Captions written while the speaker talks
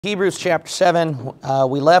Hebrews chapter 7,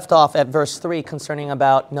 we left off at verse 3 concerning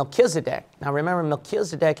about Melchisedec. Now remember,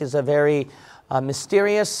 Melchisedec is a very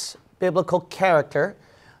mysterious biblical character.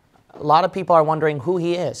 A lot of people are wondering who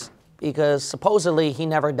he is because supposedly he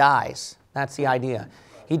never dies. That's the idea.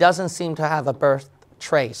 He doesn't seem to have a birth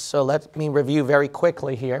trace. So let me review very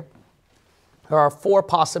quickly here. There are four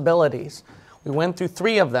possibilities. We went through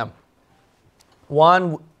three of them.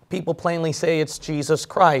 One, people plainly say it's Jesus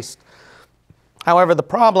Christ. However, the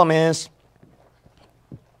problem is,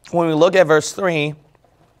 when we look at verse 3,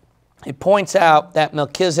 it points out that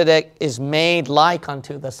Melchizedek is made like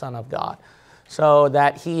unto the Son of God, so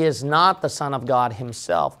that he is not the Son of God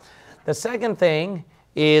himself. The second thing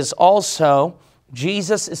is also,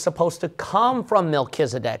 Jesus is supposed to come from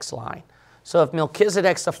Melchizedek's line. So if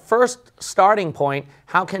Melchizedek's the first starting point,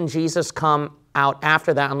 how can Jesus come out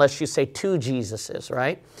after that unless you say two Jesuses,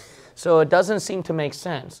 right? So it doesn't seem to make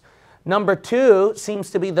sense. Number two seems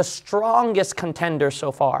to be the strongest contender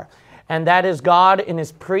so far, and that is God in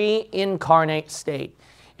his pre-incarnate state.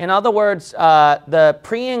 In other words, the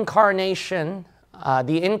pre-incarnation,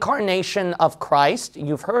 the incarnation of Christ,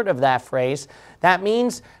 you've heard of that phrase, that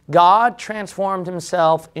means God transformed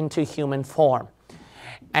himself into human form.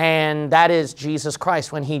 And that is Jesus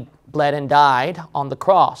Christ when he bled and died on the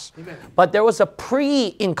cross. Amen. But there was a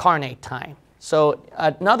pre-incarnate time. So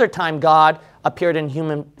another time God appeared in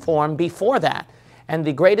human form before that. And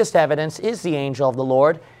the greatest evidence is the angel of the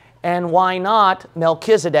Lord. And why not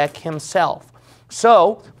Melchizedek himself?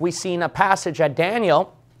 So we see in a passage at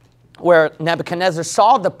Daniel where Nebuchadnezzar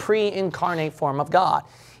saw the pre-incarnate form of God.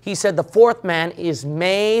 He said the fourth man is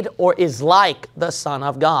made or is like the Son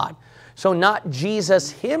of God. So not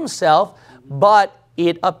Jesus himself, but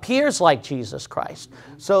it appears like Jesus Christ.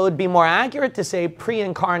 So it would be more accurate to say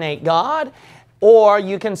pre-incarnate God, or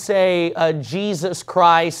you can say Jesus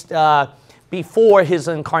Christ before his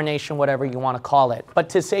incarnation, whatever you want to call it. But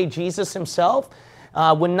to say Jesus himself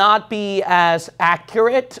would not be as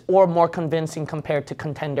accurate or more convincing compared to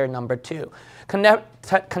contender number two.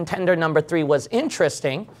 Contender number three was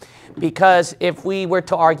interesting because if we were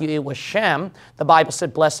to argue it was Shem, the Bible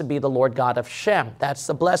said, "Blessed be the Lord God of Shem." That's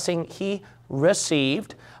the blessing he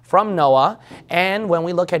received from Noah. And when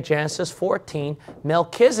we look at Genesis 14,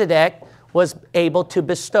 Melchizedek was able to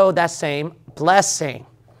bestow that same blessing.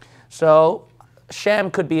 So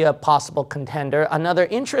Shem could be a possible contender. Another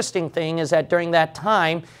interesting thing is that during that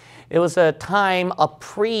time, it was a time of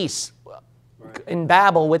priests in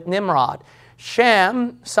Babel with Nimrod.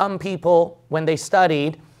 Shem, some people, when they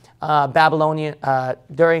studied Babylonian,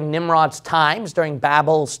 during Nimrod's times, during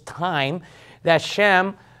Babel's time, that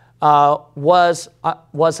Shem was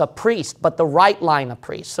a priest, but the right line of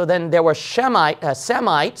priests. So then there were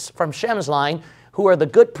Semites from Shem's line who were the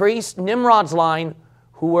good priests, Nimrod's line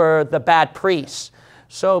who were the bad priests.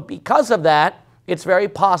 So because of that, it's very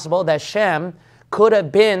possible that Shem could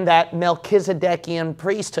have been that Melchizedekian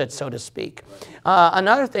priesthood, so to speak.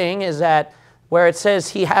 Another thing is that where it says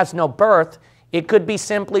he has no birth, it could be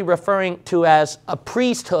simply referring to as a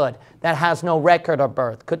priesthood that has no record of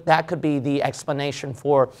birth. That could be the explanation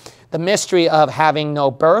for the mystery of having no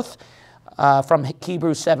birth from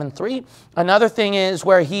Hebrews 7:3. Another thing is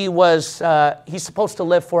where he's supposed to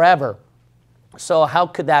live forever. So how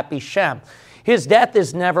could that be Shem? His death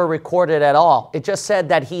is never recorded at all. It just said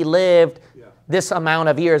that he lived this amount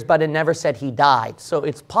of years, but it never said he died. So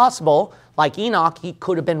it's possible, like Enoch, he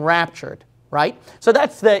could have been raptured, right? So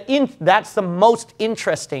that's the most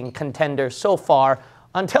interesting contender so far,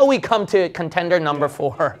 until we come to contender number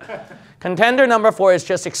 4. Contender number 4 is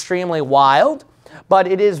just extremely wild, but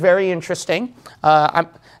it is very interesting.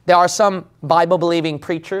 There are some Bible-believing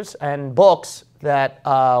preachers and books that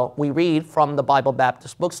we read from the Bible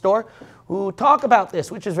Baptist bookstore who talk about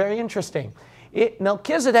this, which is very interesting.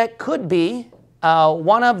 Melchizedek could be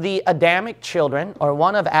one of the Adamic children, or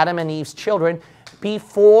one of Adam and Eve's children,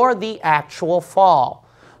 before the actual fall.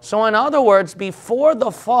 So in other words, before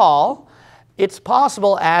the fall, it's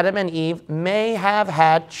possible Adam and Eve may have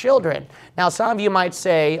had children. Now, some of you might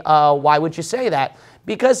say, why would you say that?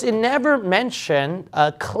 Because it never mentioned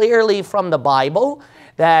clearly from the Bible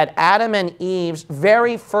that Adam and Eve's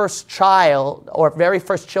very first child or very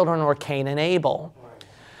first children were Cain and Abel.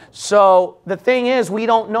 So the thing is, we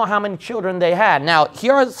don't know how many children they had. Now,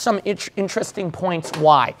 here are some interesting points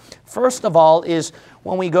why. First of all is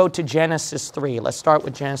when we go to Genesis 3. Let's start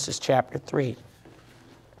with Genesis chapter 3.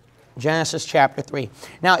 Genesis chapter 3.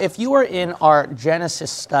 Now, if you were in our Genesis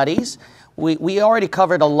studies, we already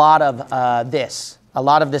covered a lot of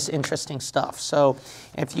this interesting stuff. So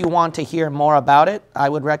if you want to hear more about it, I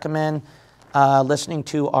would recommend listening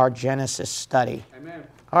to our Genesis study. Amen.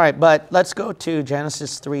 All right, but let's go to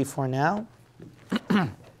Genesis 3 for now.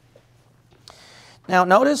 Now,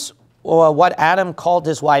 notice what Adam called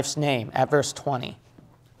his wife's name at verse 20.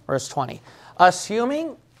 Verse 20.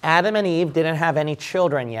 Assuming Adam and Eve didn't have any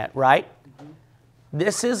children yet, right?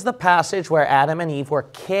 This is the passage where Adam and Eve were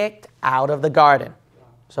kicked out of the garden.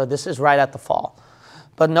 So this is right at the fall.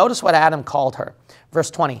 But notice what Adam called her. Verse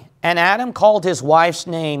 20. And Adam called his wife's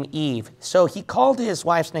name Eve. So he called his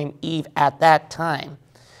wife's name Eve at that time,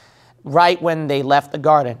 right when they left the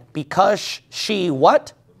garden. Because she,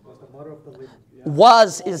 what?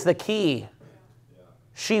 Was is the key.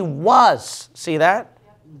 She was. See that?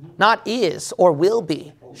 Not is or will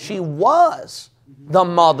be. She was the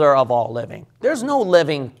mother of all living. There's no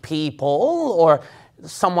living people or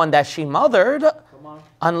someone that she mothered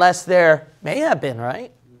unless there may have been,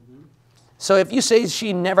 right? So if you say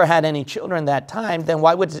she never had any children that time, then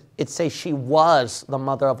why would it say she was the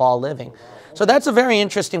mother of all living? So that's a very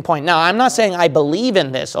interesting point. Now, I'm not saying I believe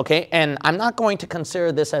in this, okay? And I'm not going to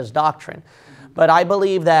consider this as doctrine. But I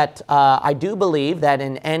believe that, I do believe that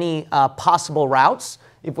in any possible routes,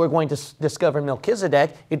 if we're going to discover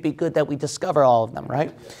Melchizedek, it'd be good that we discover all of them,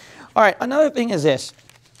 right? All right, another thing is this.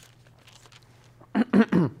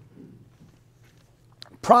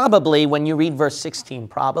 Probably when you read verse 16,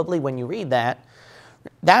 probably when you read that,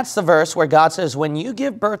 that's the verse where God says, when you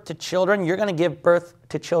give birth to children, you're going to give birth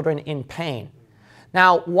to children in pain.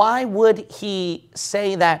 Now, why would he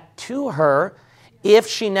say that to her if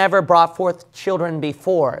she never brought forth children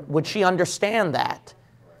before? Would she understand that?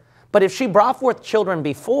 But if she brought forth children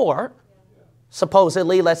before,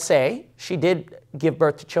 supposedly, let's say, she did give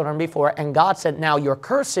birth to children before, and God said, now your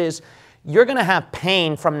curse is, you're going to have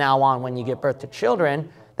pain from now on when you give birth to children,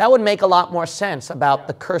 that would make a lot more sense about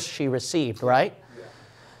the curse she received, right?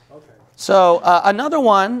 So another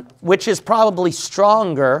one, which is probably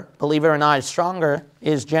stronger, believe it or not, is stronger,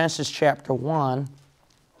 is Genesis chapter 1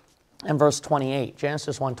 and verse 28.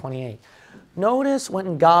 Genesis 1:28. Notice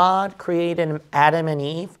when God created Adam and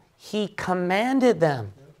Eve, he commanded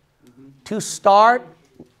them to start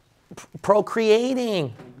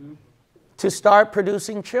procreating, to start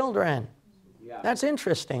producing children. That's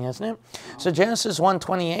interesting, isn't it? So Genesis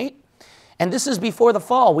 1:28. And this is before the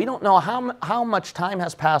fall. We don't know how much time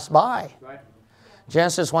has passed by. Right.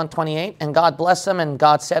 Genesis 1:28, and God blessed them, and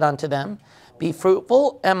God said unto them, be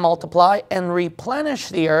fruitful and multiply and replenish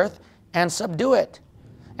the earth and subdue it,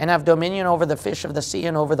 and have dominion over the fish of the sea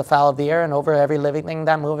and over the fowl of the air and over every living thing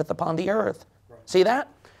that moveth upon the earth. Right. See that?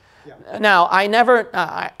 Yeah. Now,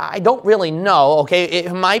 I don't really know, okay,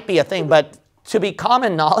 it might be a thing, but to be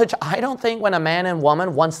common knowledge, I don't think when a man and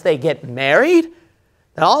woman, once they get married,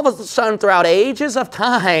 then all of a sudden, throughout ages of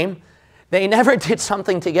time, they never did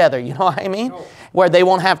something together. You know what I mean? No. Where they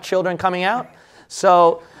won't have children coming out.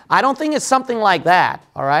 So I don't think it's something like that,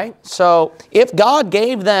 all right? So if God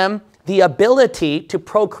gave them the ability to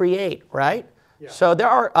procreate, right? Yeah. So there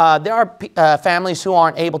are families who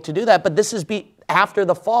aren't able to do that, but this is after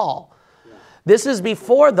the fall. Yeah. This is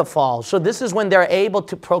before the fall. So this is when they're able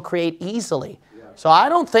to procreate easily. Yeah. So I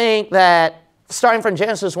don't think that starting from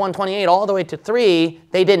Genesis 1:28 all the way to 3,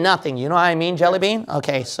 they did nothing. You know what I mean, Jelly Bean?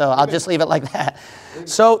 Okay, so I'll just leave it like that.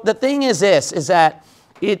 So the thing is this, is that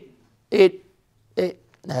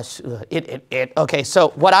okay, so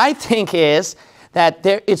what I think is that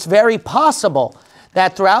it's very possible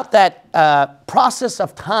that throughout that process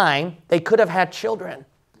of time, they could have had children.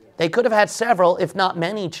 They could have had several, if not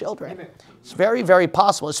many children. It's very, very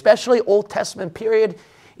possible, especially Old Testament period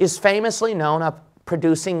is famously known of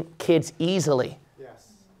producing kids easily. Yes.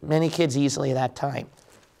 Many kids easily at that time.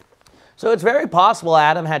 So it's very possible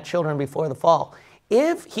Adam had children before the fall.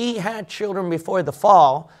 If he had children before the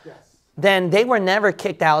fall, yes, then they were never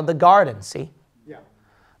kicked out of the garden, see? Yeah.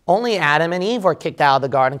 Only Adam and Eve were kicked out of the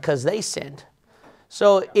garden because they sinned.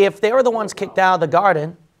 So if they were the ones kicked out of the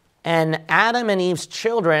garden, and Adam and Eve's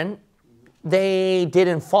children, they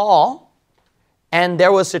didn't fall, and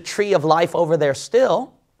there was a tree of life over there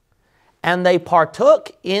still, and they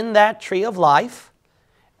partook in that tree of life,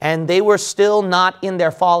 and they were still not in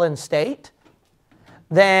their fallen state,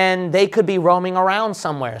 then they could be roaming around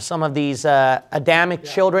somewhere, some of these Adamic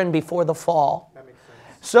children before the fall. That makes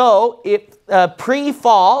sense. So if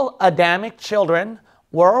pre-fall Adamic children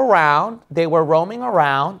were around, they were roaming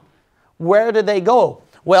around, where did they go?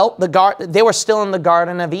 Well, they were still in the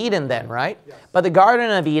Garden of Eden then, right? Yes. But the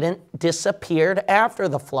Garden of Eden disappeared after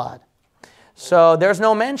the flood. So there's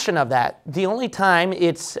no mention of that. The only time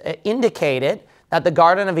it's indicated that the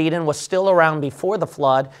Garden of Eden was still around before the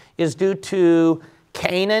flood is due to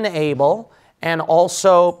Cain and Abel, and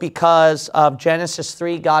also because of Genesis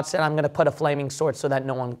 3, God said, I'm going to put a flaming sword so that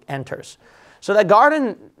no one enters. So that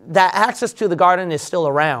garden, that access to the garden is still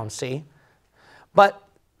around, see? But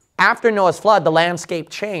after Noah's flood, the landscape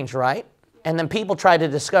changed, right? And then people tried to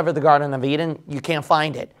discover the Garden of Eden. You can't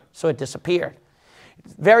find it, so it disappeared.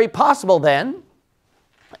 It's very possible then,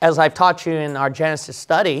 as I've taught you in our Genesis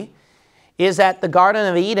study, is that the Garden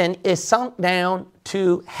of Eden is sunk down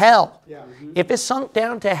to hell. Yeah. If it's sunk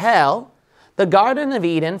down to hell, the Garden of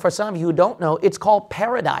Eden, for some of you who don't know, it's called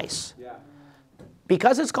paradise. Yeah.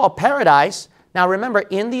 Because it's called paradise, now remember,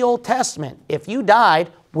 in the Old Testament, if you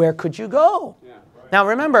died, where could you go? Yeah, right. Now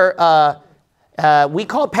remember, we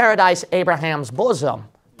call paradise Abraham's bosom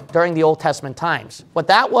during the Old Testament times. What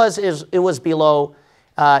that was is it was below,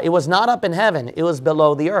 it was not up in heaven, it was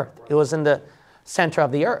below the earth. It was in the center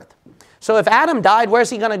of the earth. So if Adam died, where's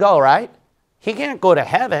he going to go, right? He can't go to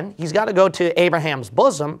heaven. He's got to go to Abraham's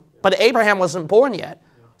bosom. But Abraham wasn't born yet.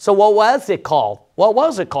 So what was it called? What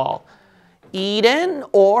was it called? Eden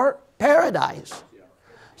or paradise.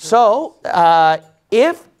 So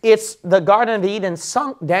if it's the Garden of Eden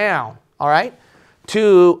sunk down, all right,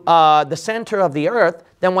 to the center of the earth,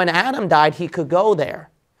 then when Adam died, he could go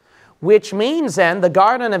there. Which means then the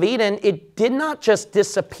Garden of Eden, it did not just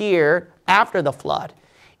disappear after the flood.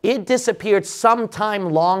 It disappeared sometime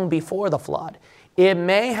long before the flood. It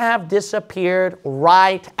may have disappeared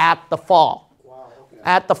right at the fall. Wow, okay.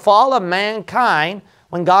 At the fall of mankind,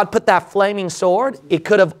 when God put that flaming sword, it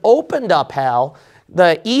could have opened up hell.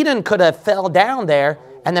 The Eden could have fell down there,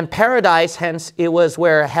 and then paradise, hence, it was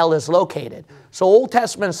where hell is located. So Old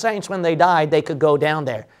Testament saints, when they died, they could go down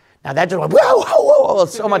there. Now that just went, whoa, whoa, whoa,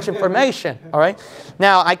 so much information, all right?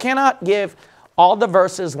 Now, I cannot give all the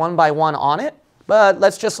verses one by one on it, but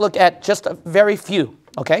let's just look at just a very few,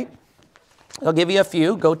 okay? I'll give you a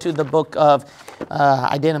few. Go to the book of,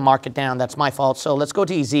 I didn't mark it down. That's my fault. So let's go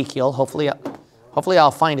to Ezekiel. Hopefully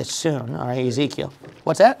I'll find it soon. All right, Ezekiel.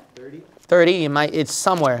 What's that? 30. 30. You might. It's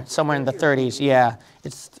somewhere in the 30s. Yeah.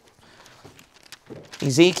 It's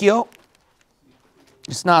Ezekiel.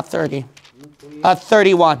 It's not 30.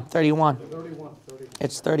 31. 31.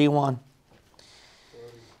 It's 31.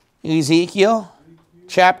 Ezekiel,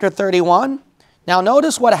 chapter 31. Now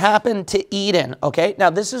notice what happened to Eden, okay? Now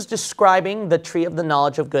this is describing the tree of the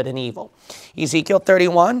knowledge of good and evil. Ezekiel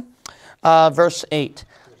 31, verse 8.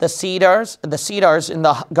 The cedars in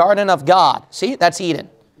the garden of God, see, that's Eden,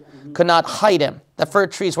 could not hide him. The fir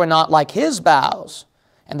trees were not like his boughs,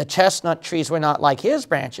 and the chestnut trees were not like his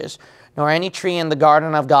branches, nor any tree in the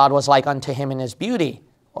garden of God was like unto him in his beauty.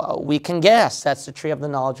 Well, we can guess that's the tree of the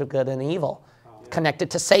knowledge of good and evil, connected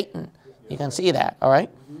to Satan. You can see that, all right?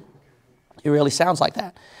 It really sounds like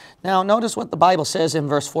that. Now, notice what the Bible says in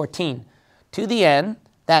verse 14. To the end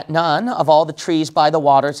that none of all the trees by the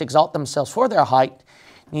waters exalt themselves for their height,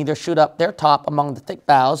 neither shoot up their top among the thick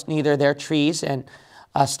boughs, neither their trees and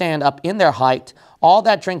stand up in their height, all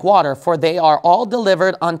that drink water, for they are all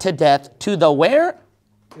delivered unto death to the where?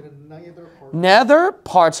 To the nether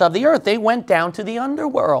parts of the earth. They went down to the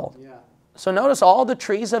underworld. Yeah. So notice all the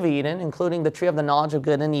trees of Eden, including the tree of the knowledge of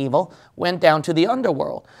good and evil, went down to the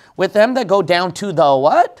underworld. With them that go down to the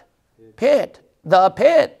what? Pit. The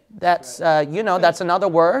pit. That's, that's another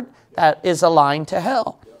word that is aligned to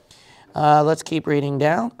hell. Let's keep reading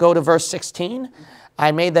down. Go to verse 16.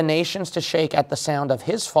 I made the nations to shake at the sound of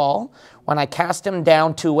his fall, when I cast him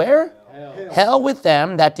down to where? Hell. Hell with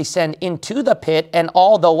them that descend into the pit, and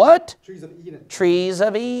all the what? Trees of Eden. Trees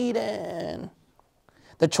of Eden.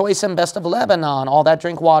 The choice and best of Lebanon, all that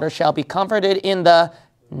drink water shall be comforted in the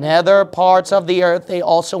nether parts of the earth. They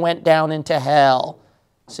also went down into hell.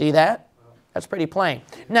 See that? That's pretty plain.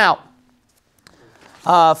 Now,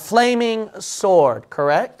 flaming sword,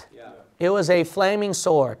 correct? Yeah. It was a flaming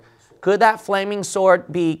sword. Could that flaming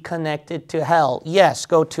sword be connected to hell? Yes,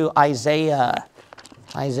 go to Isaiah.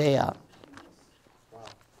 Isaiah.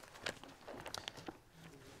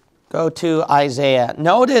 Go to Isaiah.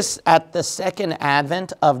 Notice at the second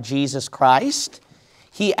advent of Jesus Christ,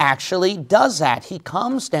 he actually does that. He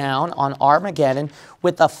comes down on Armageddon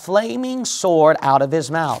with a flaming sword out of his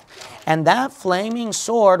mouth. And that flaming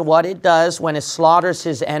sword, what it does when it slaughters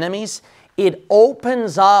his enemies, it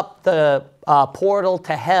opens up the portal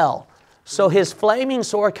to hell. So his flaming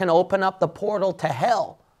sword can open up the portal to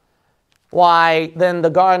hell. Why, then the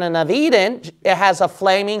Garden of Eden, it has a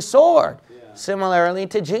flaming sword. Similarly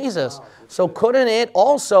to Jesus. So couldn't it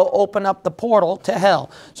also open up the portal to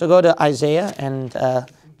hell? So go to Isaiah and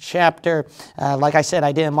chapter, like I said,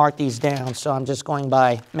 I didn't mark these down, so I'm just going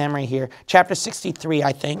by memory here. Chapter 63,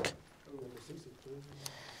 I think.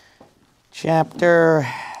 Chapter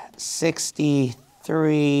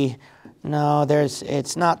 63. No,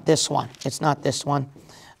 it's not this one. It's not this one.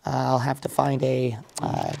 I'll have to find a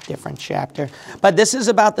different chapter. But this is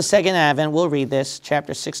about the second advent. We'll read this,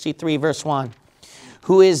 chapter 63, verse 1.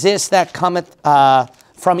 Who is this that cometh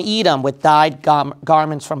from Edom with dyed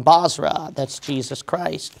garments from Bozrah? That's Jesus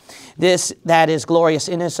Christ. This that is glorious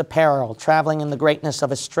in his apparel, traveling in the greatness of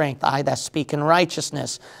his strength. I that speak in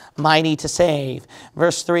righteousness, mighty to save.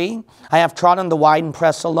 Verse 3, I have trodden the wide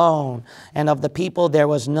press alone, and of the people there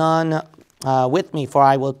was none with me, for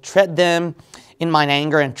I will tread them in mine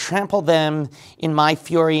anger and trample them in my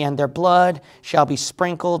fury, and their blood shall be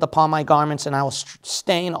sprinkled upon my garments, and I will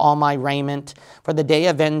stain all my raiment, for the day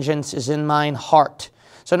of vengeance is in mine heart.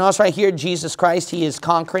 So notice right here, Jesus Christ, he is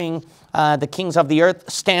conquering the kings of the earth,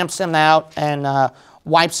 stamps them out and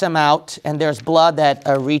wipes them out, and there's blood that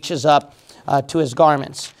reaches up to his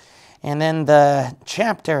garments. And then the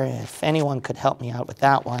chapter, if anyone could help me out with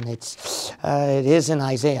that one, it is in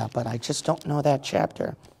Isaiah, but I just don't know that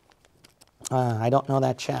chapter. I don't know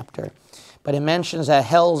that chapter. But it mentions that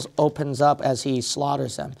hell opens up as he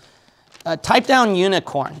slaughters them. Type down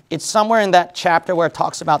unicorn. It's somewhere in that chapter where it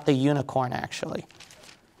talks about the unicorn, actually.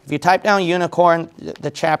 If you type down unicorn, the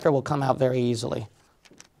chapter will come out very easily.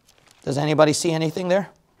 Does anybody see anything there?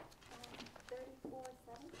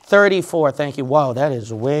 34, thank you. Whoa, that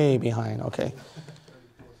is way behind. Okay.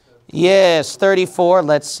 Yes, 34.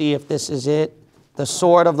 Let's see if this is it. The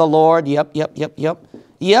sword of the Lord. Yep.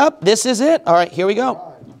 Yep, this is it. All right, here we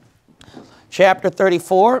go. Chapter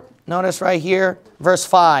 34. Notice right here, verse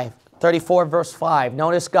 5. 34, verse 5.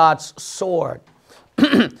 Notice God's sword.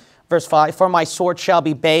 Verse 5, for my sword shall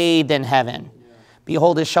be bathed in heaven.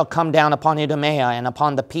 Behold, it shall come down upon Idumea and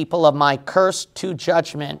upon the people of my curse to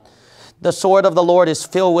judgment. The sword of the Lord is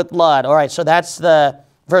filled with blood. All right, so that's the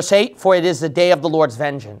verse 8, for it is the day of the Lord's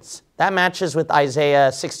vengeance. That matches with Isaiah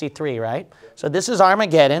 63, right? So this is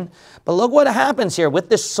Armageddon. But look what happens here with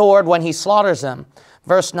this sword when he slaughters them.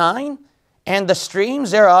 Verse 9, and the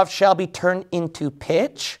streams thereof shall be turned into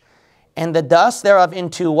pitch, and the dust thereof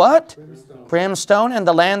into what? Brimstone. And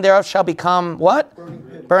the land thereof shall become what?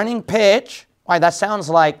 Burning pitch. Why, that sounds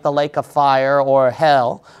like the lake of fire or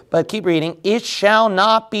hell. But keep reading. It shall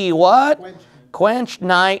not be what? Quenched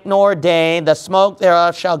night nor day. The smoke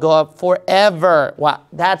thereof shall go up forever. Wow,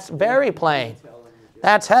 that's very plain.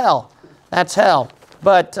 That's hell. That's hell.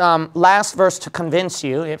 But last verse to convince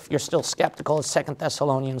you, if you're still skeptical, is 2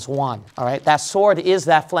 Thessalonians 1. All right, that sword is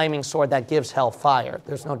that flaming sword that gives hell fire.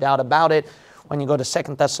 There's no doubt about it. When you go to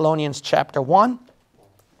 2 Thessalonians chapter 1,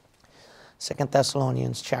 2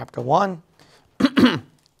 Thessalonians chapter 1,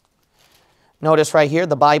 notice right here,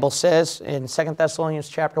 the Bible says in 2 Thessalonians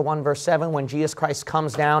chapter 1, verse 7, when Jesus Christ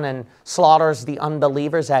comes down and slaughters the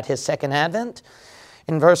unbelievers at his second advent.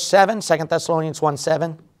 In verse 7, 2 Thessalonians 1,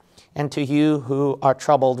 7, and to you who are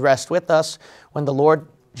troubled, rest with us when the Lord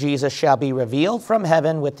Jesus shall be revealed from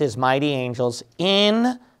heaven with his mighty angels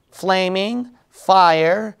in flaming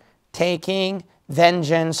fire, taking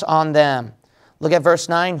vengeance on them. Look at verse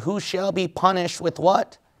 9. Who shall be punished with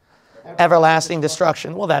what? Everlasting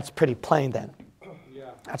destruction. Well, that's pretty plain then.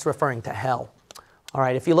 That's referring to hell. All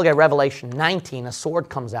right, if you look at Revelation 19, a sword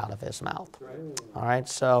comes out of his mouth. All right,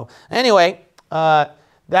 so anyway,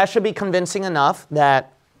 that should be convincing enough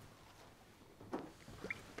that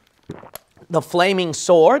the flaming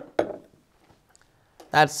sword,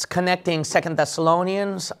 that's connecting 2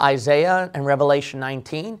 Thessalonians, Isaiah, and Revelation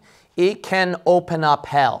 19, it can open up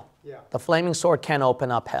hell. The flaming sword can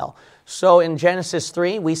open up hell. So in Genesis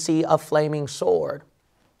 3, we see a flaming sword.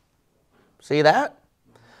 See that?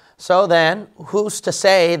 So then, who's to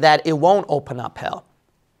say that it won't open up hell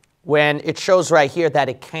when it shows right here that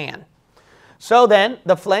it can? So then,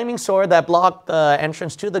 the flaming sword that blocked the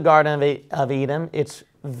entrance to the Garden of Eden, it's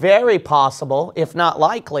very possible, if not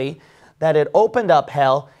likely, that it opened up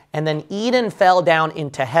hell and then Eden fell down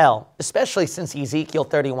into hell, especially since Ezekiel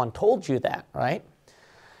 31 told you that, right?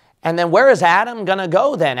 And then where is Adam going to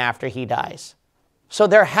go then after he dies? So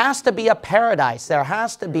there has to be a paradise. There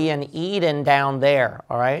has to be an Eden down there,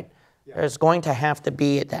 all right? There's going to have to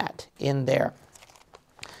be that in there.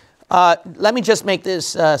 Let me just make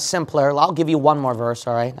this simpler. I'll give you one more verse,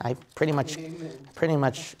 all right? I pretty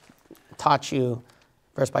much taught you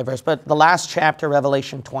verse by verse. But the last chapter,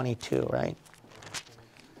 Revelation 22, right?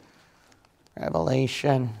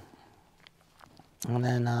 Revelation. And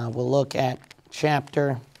then we'll look at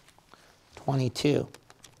chapter 22.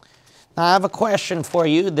 Now, I have a question for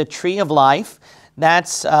you. The tree of life,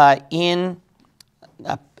 that's in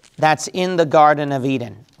the Garden of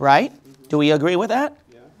Eden, right? Do we agree with that?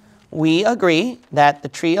 Yeah. We agree that the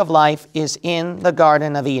tree of life is in the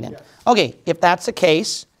Garden of Eden. Yes. Okay, if that's the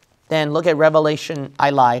case, then look at Revelation, I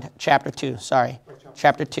lied, chapter 2, sorry.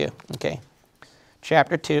 Chapter 2, okay.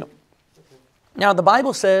 chapter 2. Now, the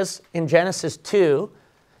Bible says in Genesis 2,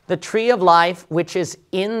 the tree of life which is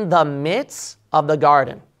in the midst of the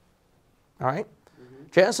garden. All right?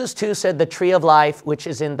 Genesis 2 said the tree of life which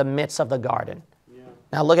is in the midst of the garden. Yeah.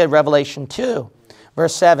 Now look at Revelation 2,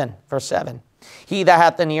 verse 7. Verse 7. He that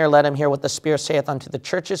hath an ear, let him hear what the Spirit saith unto the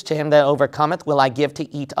churches. To him that overcometh will I give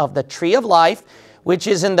to eat of the tree of life, which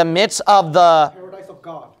is in the midst of the paradise of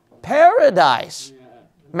God. Paradise. Yeah.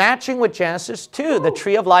 Matching with Genesis 2, the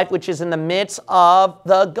tree of life, which is in the midst of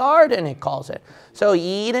the garden, it calls it. So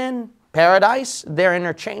Eden, paradise, they're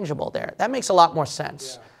interchangeable there. That makes a lot more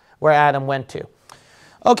sense, where Adam went to.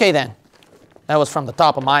 Okay, then. That was from the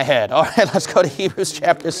top of my head. All right, let's go to Hebrews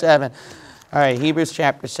chapter 7. All right, Hebrews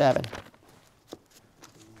chapter 7.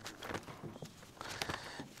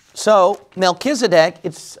 So Melchizedek,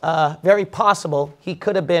 it's very possible he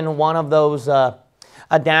could have been one of those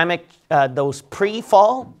those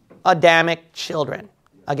pre-fall Adamic children.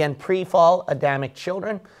 Again, pre-fall Adamic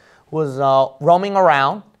children was roaming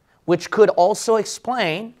around, which could also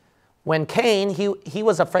explain when Cain, he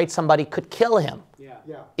was afraid somebody could kill him.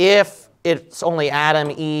 Yeah. If it's only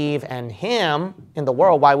Adam, Eve, and him in the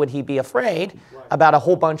world, why would he be afraid about a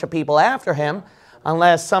whole bunch of people after him?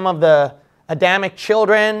 Unless some of the Adamic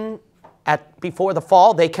children before the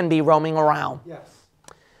fall, they can be roaming around. Yes.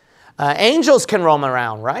 Angels can roam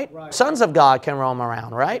around, right? Sons of God can roam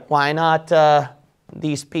around, right? Why not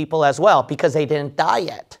these people as well? Because they didn't die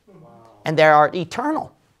yet. Wow. And they are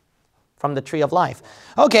eternal from the tree of life.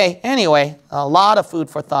 Okay, anyway, a lot of food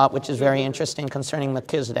for thought, which is very interesting concerning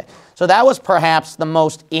Melchizedek. So that was perhaps the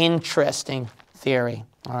most interesting theory.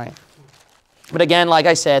 All right. But again, like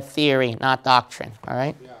I said, theory, not doctrine. All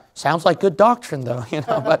right. Yeah. Sounds like good doctrine, though, you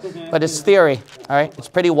know, but it's theory. All right. It's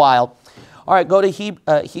pretty wild. All right, go to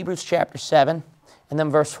Hebrews chapter 7 and then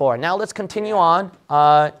verse 4. Now let's continue on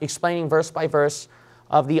explaining verse by verse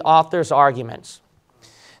of the author's arguments.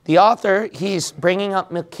 The author, he's bringing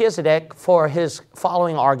up Melchizedek for his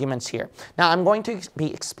following arguments here. Now, I'm going to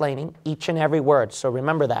be explaining each and every word, so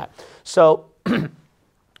remember that. So,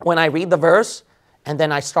 when I read the verse and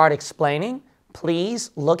then I start explaining, please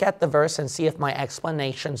look at the verse and see if my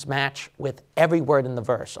explanations match with every word in the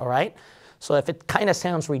verse, all right? So if it kind of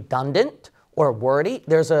sounds redundant or wordy,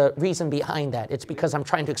 there's a reason behind that. It's because I'm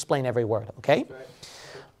trying to explain every word, okay?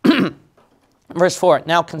 Verse 4,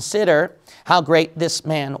 now consider how great this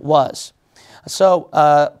man was. So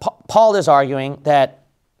Paul is arguing that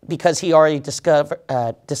because he already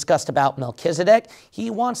discussed about Melchizedek, he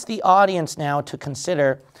wants the audience now to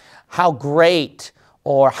consider how great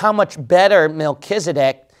or how much better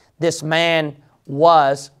Melchizedek, this man,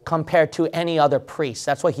 was compared to any other priest.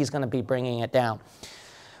 That's why he's going to be bringing it down.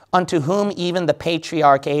 Unto whom even the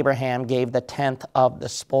patriarch Abraham gave the tenth of the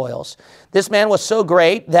spoils. This man was so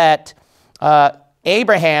great that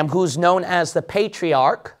Abraham, who's known as the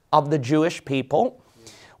patriarch of the Jewish people,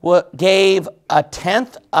 gave a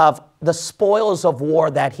tenth of the spoils of war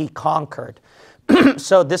that he conquered.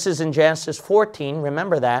 So this is in Genesis 14.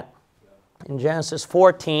 Remember that. In Genesis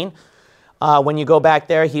 14, when you go back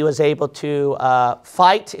there, he was able to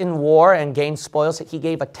fight in war and gain spoils. He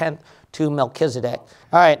gave a tenth to Melchizedek.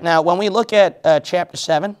 All right, now when we look at chapter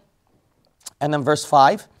 7 and then verse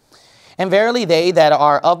 5, and verily they that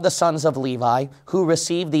are of the sons of Levi, who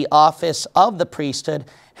receive the office of the priesthood,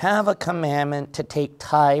 have a commandment to take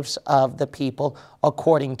tithes of the people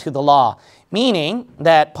according to the law. Meaning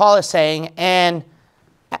that Paul is saying, and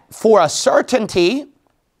for a certainty,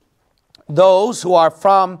 those who are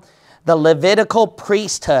from the Levitical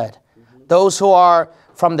priesthood, those who are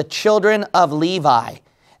from the children of Levi,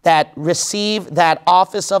 that receive that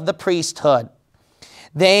office of the priesthood,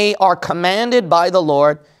 they are commanded by the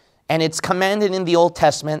Lord, and it's commanded in the Old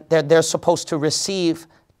Testament that they're supposed to receive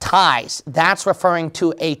tithes. That's referring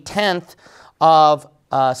to a tenth of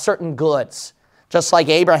certain goods, just like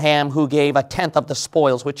Abraham, who gave a tenth of the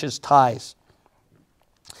spoils, which is tithes.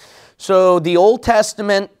 So the Old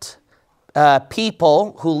Testament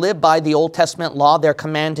people who live by the Old Testament law, they're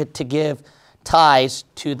commanded to give tithes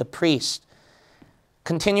to the priest.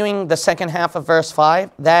 Continuing the second half of verse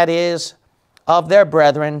 5, that is, of their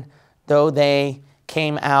brethren, though they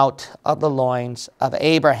came out of the loins of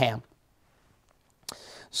Abraham.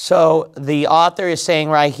 So the author is saying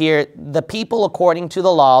right here, the people according to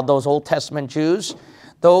the law, those Old Testament Jews,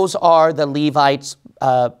 those are the Levites'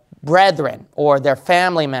 brethren or their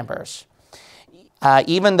family members.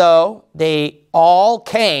 Even though they all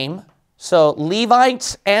came, so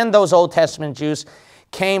Levites and those Old Testament Jews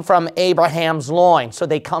came from Abraham's loin. So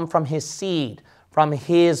they come from his seed, from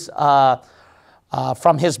his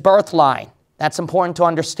birth line. That's important to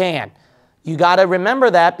understand. You got to remember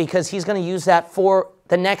that because he's going to use that for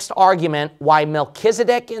the next argument why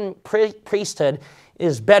Melchizedecan priesthood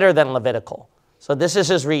is better than Levitical. So this is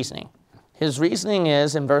his reasoning. His reasoning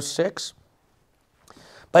is in verse 6,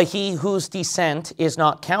 but he whose descent is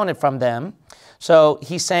not counted from them. So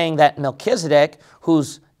he's saying that Melchizedek,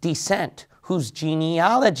 whose descent, whose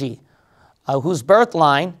genealogy, whose birth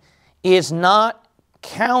line is not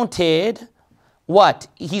counted, what?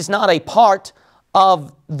 He's not a part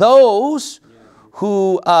of those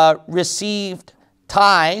who received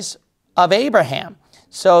tithes of Abraham.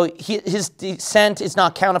 So his descent is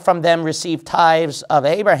not counted from them, received tithes of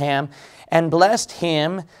Abraham, and blessed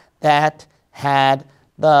him that had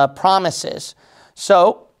the promises.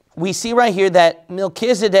 So we see right here that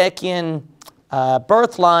Melchizedekian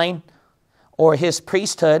birth line or his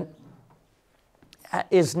priesthood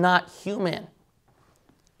is not human.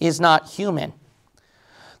 Is not human.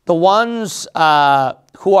 The ones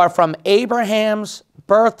who are from Abraham's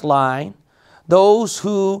birth line, those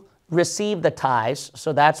who receive the tithes,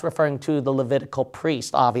 so that's referring to the Levitical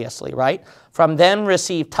priest, obviously, right? From them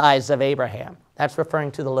receive tithes of Abraham. That's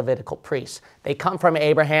referring to the Levitical priests. They come from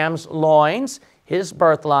Abraham's loins, his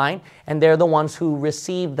birth line, and they're the ones who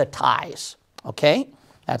receive the tithes. Okay?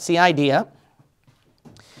 That's the idea.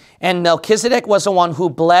 And Melchizedek was the one who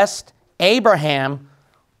blessed Abraham,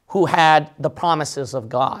 who had the promises of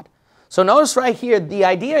God. So notice right here, the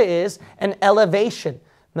idea is an elevation.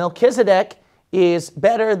 Melchizedek is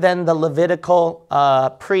better than the Levitical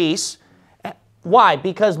priests. Why?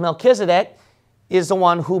 Because Melchizedek is the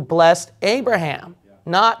one who blessed Abraham,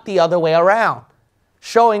 not the other way around,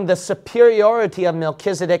 showing the superiority of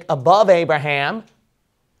Melchizedek above Abraham.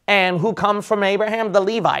 And who comes from Abraham? The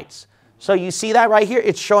Levites. So you see that right here?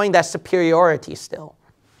 It's showing that superiority still.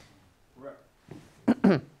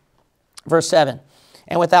 Verse 7,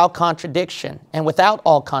 and without contradiction, and without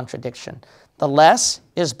all contradiction, the less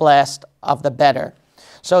is blessed of the better.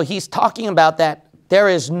 So he's talking about that there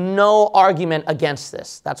is no argument against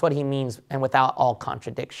this. That's what he means, and without all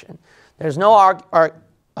contradiction. There's no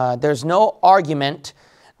argument,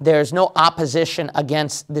 there's no opposition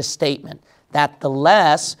against this statement, that the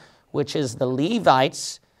less, which is the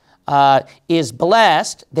Levites, is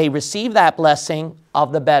blessed, they receive that blessing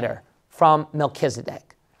of the better from Melchizedek.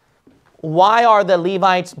 Why are the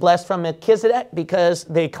Levites blessed from Melchizedek? Because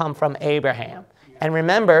they come from Abraham. And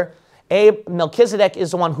remember, Melchizedek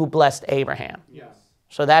is the one who blessed Abraham. Yes.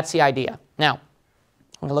 So that's the idea. Now,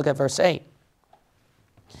 I'm going to look at verse 8.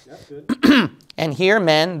 That's good. And here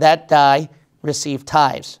men that die receive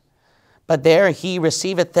tithes, but there he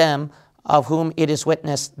receiveth them of whom it is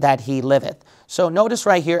witnessed that he liveth. So notice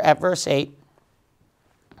right here at verse 8,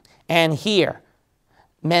 and here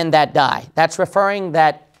men that die. That's referring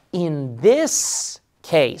that in this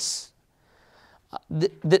case,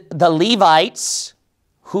 the Levites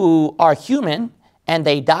who are human and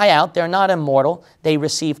they die out, they're not immortal, they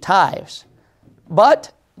receive tithes.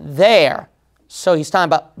 But there, so he's talking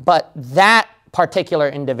about, but that particular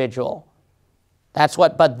individual, that's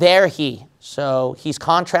what, but there he. So he's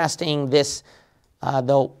contrasting this,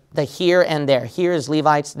 the here and there. Here is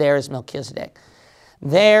Levites, there is Melchizedek.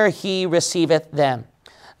 There he receiveth them.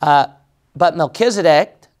 But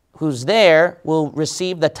Melchizedek, who's there, will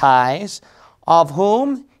receive the tithes, of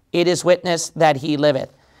whom it is witnessed that he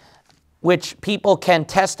liveth, which people can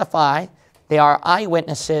testify, they are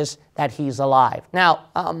eyewitnesses that he's alive. Now,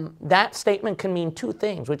 that statement can mean two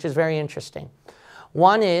things, which is very interesting.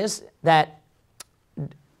 One is that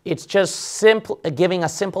it's just simple, giving a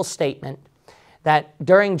simple statement that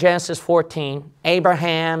during Genesis 14,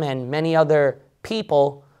 Abraham and many other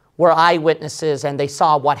people were eyewitnesses and they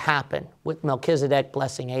saw what happened with Melchizedek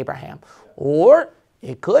blessing Abraham. Or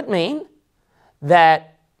it could mean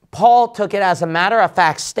that Paul took it as a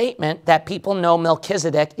matter-of-fact statement that people know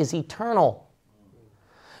Melchizedek is eternal.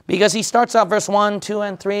 Because he starts out verse 1, 2,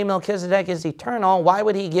 and 3, Melchizedek is eternal. Why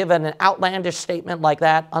would he give an outlandish statement like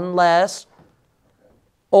that unless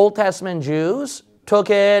Old Testament Jews took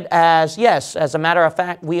it as, yes, as a matter of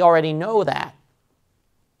fact, we already know that.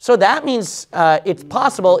 So that means it's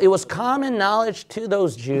possible, it was common knowledge to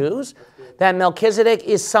those Jews that Melchizedek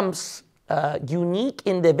is some unique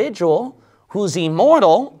individual who's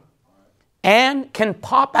immortal and can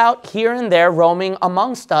pop out here and there roaming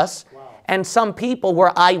amongst us. Wow. And some people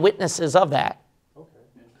were eyewitnesses of that. Okay.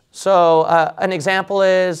 So an example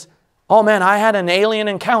is, oh man, I had an alien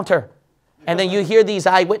encounter. And then you hear these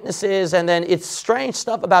eyewitnesses, and then it's strange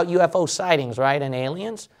stuff about UFO sightings, right, and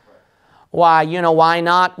aliens. Why, you know, why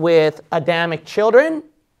not with Adamic children?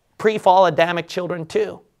 Pre-fall Adamic children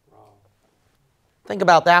too. Think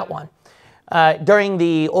about that one. During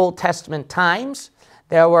the Old Testament times,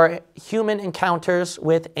 there were human encounters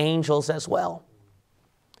with angels as well.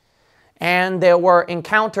 And there were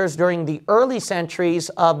encounters during the early centuries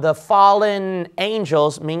of the fallen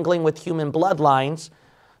angels mingling with human bloodlines.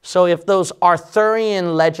 So if those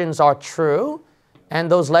Arthurian legends are true,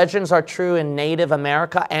 and those legends are true in Native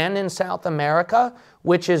America and in South America,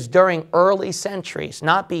 which is during early centuries,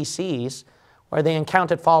 not BCs, where they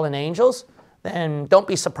encountered fallen angels, then don't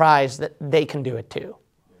be surprised that they can do it too.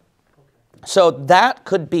 So that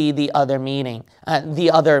could be the other meaning,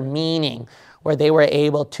 where they were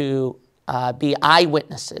able to be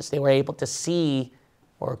eyewitnesses. They were able to see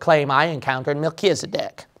or claim, I encountered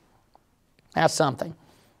Melchizedek. That's something.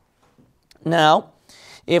 Now,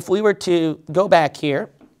 if we were to go back here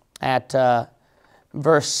at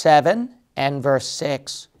verse 7 and verse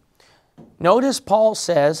 6, notice Paul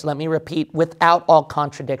says, let me repeat, without all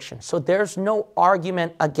contradiction. So there's no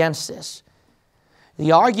argument against this.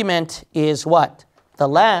 The argument is what? The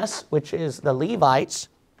less, which is the Levites,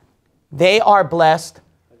 they are blessed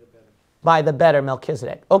by the better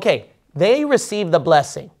Melchizedek. Okay, they received the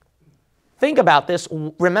blessing. Think about this.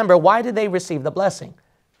 Remember, why did they receive the blessing?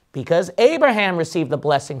 Because Abraham received the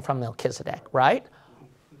blessing from Melchizedek, right?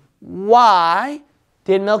 Why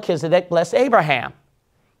did Melchizedek bless Abraham?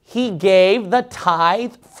 He gave the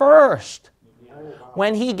tithe first.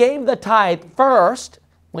 When he gave the tithe first,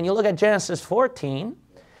 when you look at Genesis 14,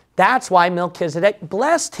 that's why Melchizedek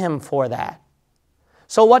blessed him for that.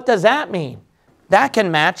 So what does that mean? That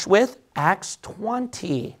can match with Acts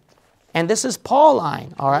 20. And this is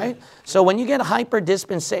Pauline, all right? So when you get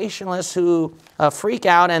hyper-dispensationalists who freak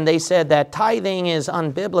out and they said that tithing is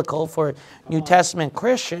unbiblical for New Testament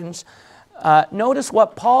Christians, notice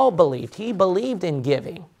what Paul believed. He believed in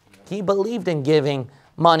giving. He believed in giving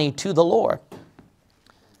money to the Lord.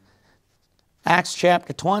 Acts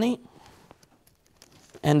chapter 20.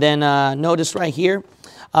 And then notice right here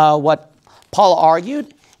what Paul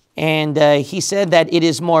argued. And he said that it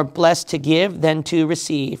is more blessed to give than to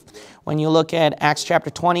receive. When you look at Acts chapter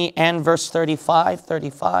 20 and verse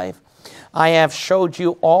 35, I have showed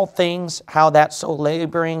you all things, how that so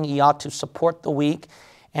laboring ye ought to support the weak,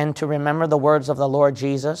 and to remember the words of the Lord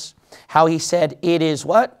Jesus, how he said, it is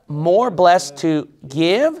what? More blessed to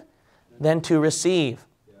give than to receive.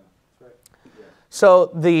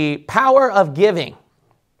 So the power of giving,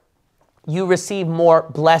 you receive more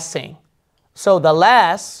blessing. So the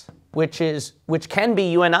less, which can be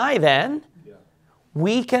you and I then,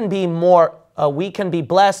 we can be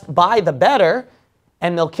blessed by the better,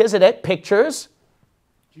 and Melchizedek pictures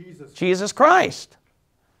Jesus Christ.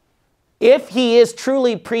 If he is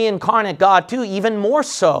truly pre-incarnate God too, even more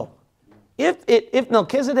so. If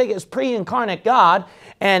Melchizedek is pre-incarnate God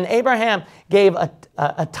and Abraham gave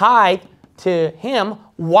a tithe to him,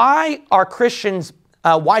 why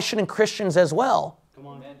shouldn't Christians as well?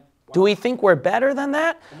 Do we think we're better than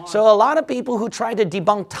that? So a lot of people who try to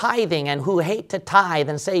debunk tithing and who hate to tithe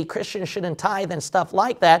and say Christians shouldn't tithe and stuff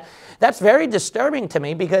like that, that's very disturbing to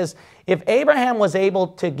me, because if Abraham was able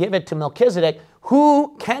to give it to Melchizedek,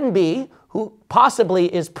 who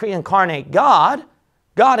possibly is pre-incarnate God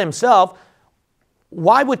himself,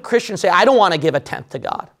 why would Christians say, I don't want to give a tenth to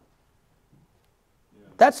God?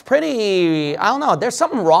 That's pretty, I don't know, there's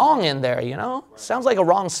something wrong in there, you know? Sounds like a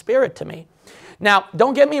wrong spirit to me. Now,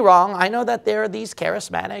 don't get me wrong. I know that there are these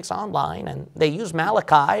charismatics online, and they use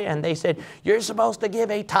Malachi, and they said, you're supposed to give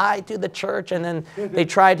a tithe to the church, and then they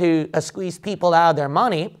try to squeeze people out of their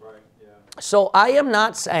money. Right, yeah. So I am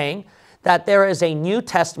not saying that there is a New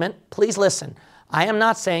Testament. Please listen. I am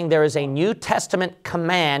not saying there is a New Testament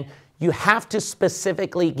command. You have to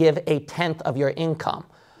specifically give a tenth of your income,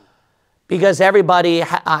 because everybody,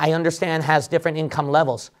 I understand, has different income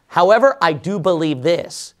levels. However, I do believe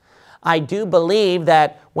this. I do believe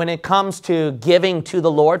that when it comes to giving to the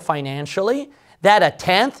Lord financially, that a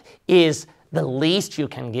tenth is the least you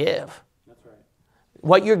can give. That's right.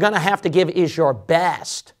 What you're going to have to give is your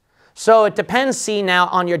best. So it depends, see, now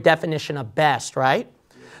on your definition of best, right?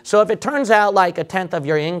 So if it turns out like a tenth of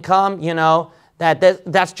your income, you know,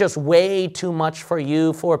 that's just way too much for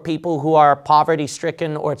you, for people who are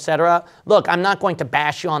poverty-stricken or etc. Look, I'm not going to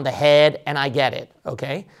bash you on the head, and I get it,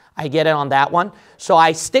 okay? I get it on that one. So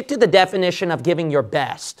I stick to the definition of giving your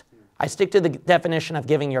best. I stick to the definition of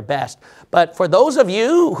giving your best. But for those of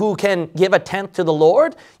you who can give a tenth to the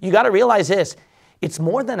Lord, you got to realize this. It's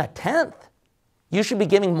more than a tenth. You should be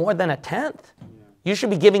giving more than a tenth. You should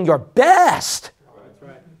be giving your best. That's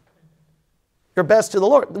right. Your best to the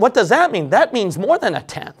Lord. What does that mean? That means more than a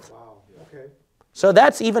tenth. Wow. Okay. So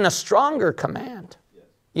that's even a stronger command.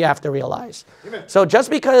 You have to realize. Amen. So just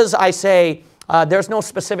because I say there's no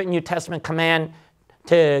specific New Testament command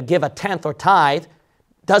to give a tenth or tithe,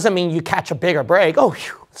 doesn't mean you catch a bigger break. Oh,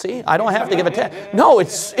 whew, see, I don't have to give a 10. No,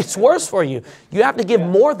 it's worse for you. You have to give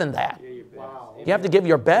more than that. You have to give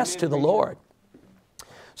your best to the Lord.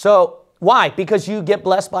 So why? Because you get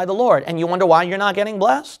blessed by the Lord. And you wonder why you're not getting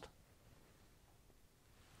blessed?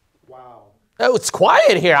 Wow. Oh, it's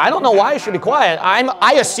quiet here. I don't know why it should be quiet.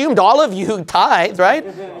 I assumed all of you tithe,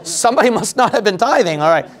 right? Somebody must not have been tithing. All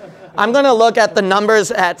right. I'm going to look at the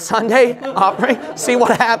numbers at Sunday offering, see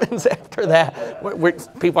what happens after that.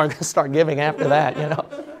 People are going to start giving after that, you know.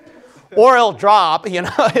 Or it'll drop, you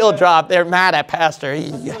know, it'll drop. They're mad at Pastor.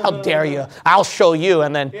 How dare you? I'll show you.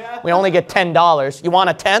 And then we only get $10. You want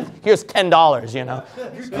a tenth? Here's $10, you know.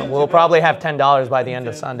 So we'll probably have $10 by the end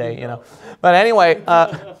of Sunday, you know. But anyway,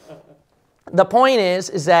 the point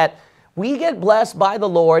is that we get blessed by the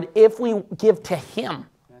Lord if we give to Him.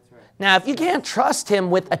 That's right. Now, if you can't trust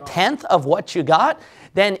Him with a tenth of what you got,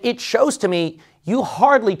 then it shows to me you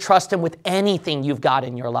hardly trust Him with anything you've got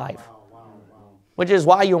in your life. Which is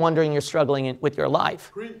why you're wondering you're struggling with your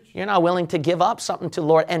life. Preach. You're not willing to give up something to the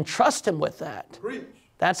Lord and trust Him with that. Preach.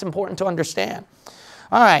 That's important to understand.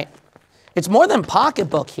 All right. It's more than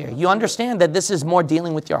pocketbook here. You understand that this is more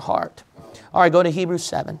dealing with your heart. All right, go to Hebrews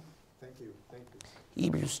 7. Thank you. Thank you.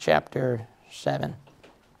 Hebrews chapter 7.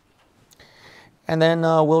 And then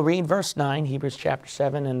we'll read verse 9, Hebrews chapter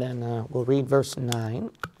 7, and then we'll read verse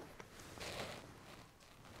 9.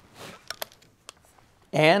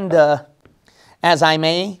 And as I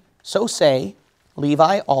may so say,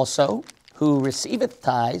 Levi also, who receiveth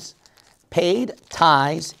tithes, paid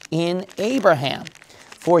tithes in Abraham,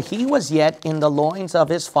 for he was yet in the loins of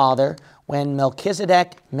his father when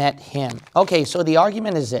Melchisedec met him. Okay, so the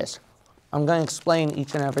argument is this. I'm going to explain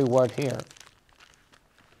each and every word here.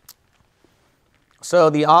 So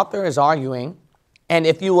the author is arguing, and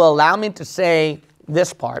if you will allow me to say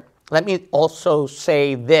this part, let me also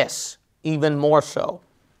say this, even more so.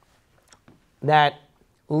 That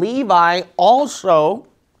Levi also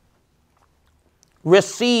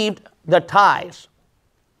received the tithes.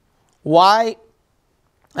 Why?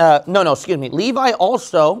 Levi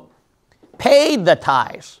also paid the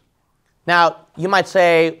tithes. Now, you might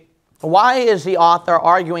say, why is the author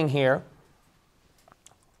arguing here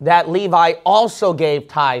that Levi also gave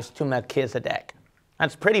tithes to Melchizedek?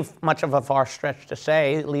 That's pretty much of a far stretch to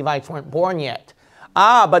say. Levites weren't born yet.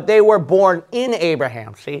 But they were born in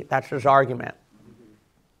Abraham. See, that's his argument.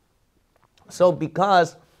 So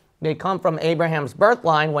because they come from Abraham's birth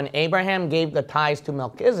line, when Abraham gave the tithes to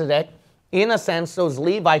Melchizedek, in a sense, those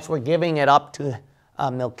Levites were giving it up to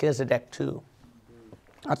Melchizedek too.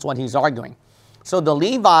 That's what he's arguing. So the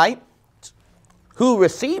Levites who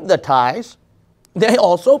received the tithes, they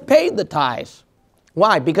also paid the tithes.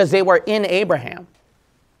 Why? Because they were in Abraham.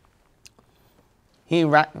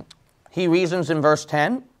 He reasons in verse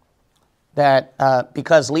 10 that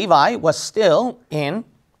because Levi was still in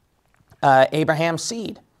Abraham's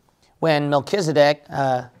seed when Melchizedek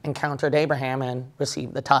encountered Abraham and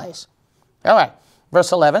received the tithes. All right,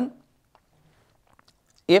 verse 11.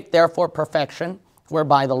 If therefore perfection were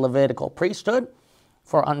by the Levitical priesthood,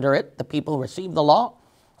 for under it the people received the law,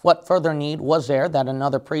 what further need was there that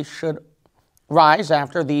another priest should rise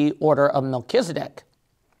after the order of Melchizedek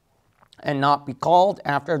and not be called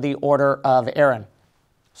after the order of Aaron?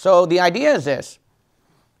 So the idea is this.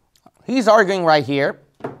 He's arguing right here.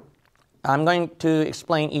 I'm going to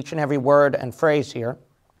explain each and every word and phrase here.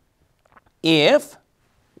 If,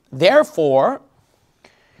 therefore,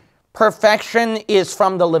 perfection is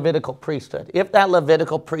from the Levitical priesthood, if that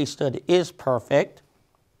Levitical priesthood is perfect,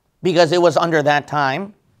 because it was under that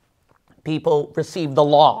time, people received the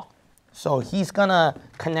law. So he's going to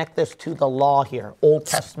connect this to the law here, Old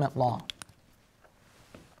Testament law.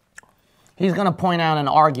 He's going to point out an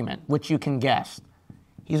argument, which you can guess.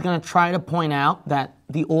 He's going to try to point out that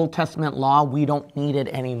the Old Testament law, we don't need it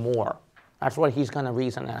anymore. That's what he's going to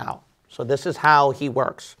reason it out. So this is how he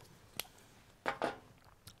works.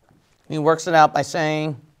 He works it out by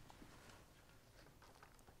saying,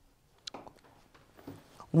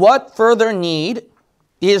 what further need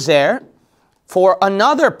is there for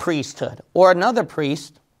another priesthood or another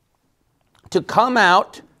priest to come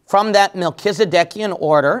out from that Melchizedekian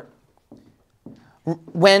order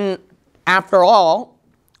when, after all,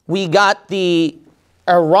 we got the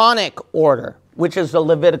Aaronic order, which is the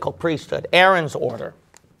Levitical priesthood, Aaron's order.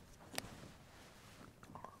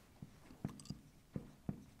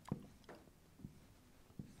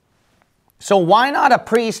 So why not a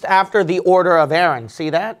priest after the order of Aaron? See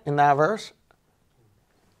that in that verse?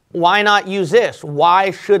 Why not use this?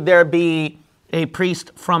 Why should there be a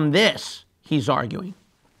priest from this? He's arguing.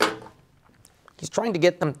 He's trying to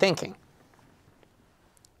get them thinking.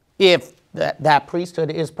 If That priesthood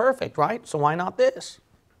is perfect, right? So why not this?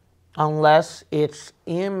 Unless it's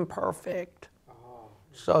imperfect.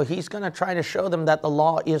 So he's going to try to show them that the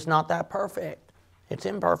law is not that perfect. It's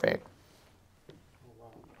imperfect.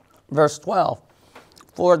 Verse 12.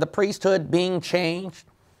 For the priesthood being changed,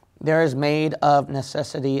 there is made of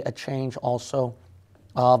necessity a change also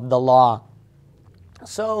of the law.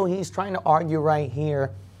 So he's trying to argue right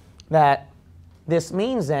here that this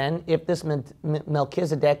means then, if this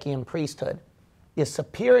Melchisedekian priesthood is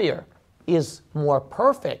superior, is more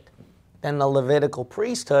perfect than the Levitical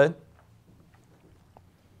priesthood,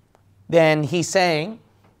 then he's saying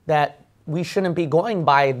that we shouldn't be going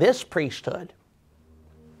by this priesthood.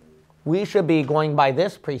 We should be going by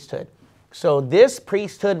this priesthood. So this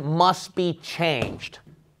priesthood must be changed.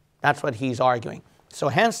 That's what he's arguing. So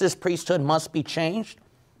hence this priesthood must be changed.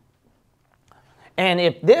 And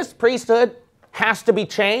if this priesthood has to be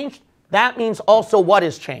changed, that means also what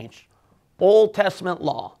is changed? Old Testament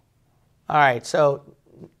law. All right, so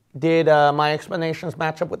did my explanations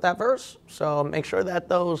match up with that verse? So make sure that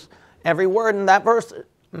every word in that verse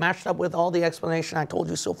matched up with all the explanation I told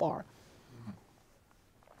you so far.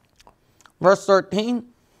 Verse 13,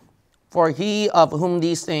 for he of whom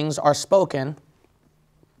these things are spoken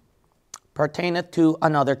pertaineth to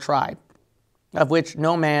another tribe, of which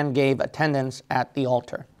no man gave attendance at the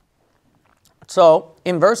altar. So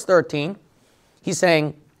in verse 13, he's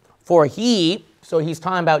saying, for he, so he's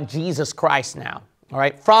talking about Jesus Christ now, all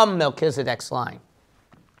right, from Melchizedek's line.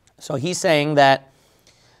 So he's saying that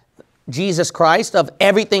Jesus Christ, of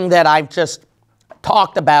everything that I've just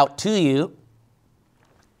talked about to you,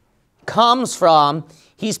 comes from,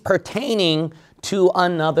 he's pertaining to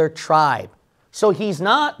another tribe. So he's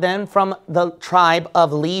not then from the tribe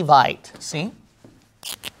of Levite. See?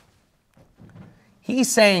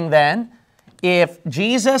 He's saying then, if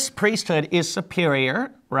Jesus' priesthood is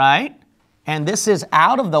superior, right, and this is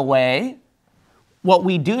out of the way, what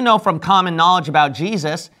we do know from common knowledge about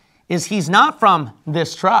Jesus is he's not from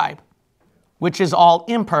this tribe, which is all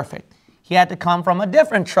imperfect. He had to come from a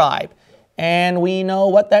different tribe. And we know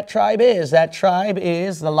what that tribe is. That tribe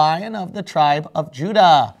is the Lion of the tribe of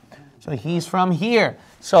Judah. So he's from here.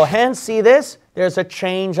 So hence, see this? There's a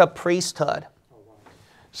change of priesthood.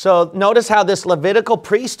 So notice how this Levitical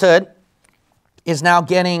priesthood is now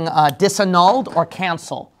getting disannulled or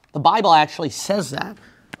canceled. The Bible actually says that.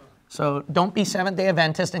 So don't be Seventh-day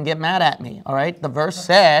Adventist and get mad at me, all right? The verse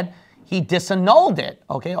said he disannulled it,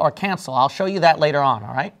 okay, or canceled. I'll show you that later on,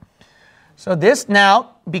 all right? So this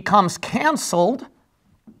now becomes canceled,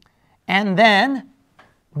 and then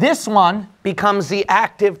this one becomes the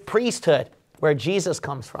active priesthood where Jesus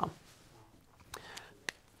comes from.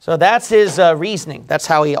 So that's his reasoning. That's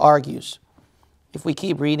how he argues. If we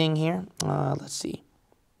keep reading here, let's see.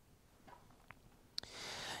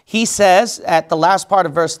 He says at the last part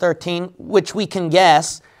of verse 13, which we can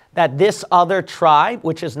guess that this other tribe,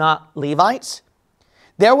 which is not Levites,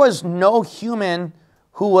 there was no human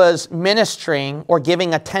who was ministering or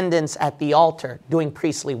giving attendance at the altar, doing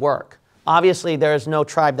priestly work. Obviously, there is no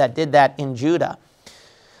tribe that did that in Judah.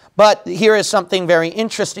 But here is something very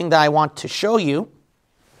interesting that I want to show you.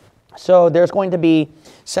 So there's going to be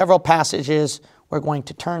several passages we're going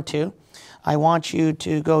to turn to. I want you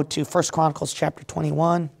to go to 1 Chronicles chapter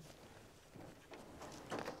 21.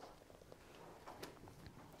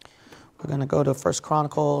 We're going to go to 1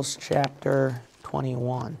 Chronicles chapter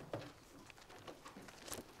 21.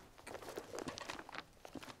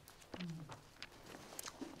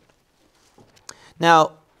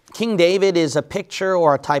 Now, King David is a picture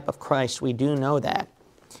or a type of Christ. We do know that.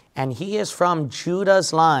 And he is from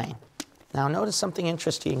Judah's line. Now, notice something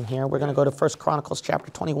interesting here. We're going to go to 1 Chronicles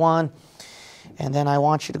chapter 21. And then I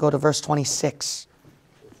want you to go to verse 26.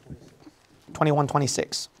 21,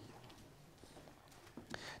 26.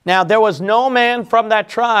 Now, there was no man from that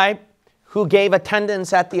tribe who gave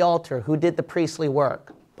attendance at the altar, who did the priestly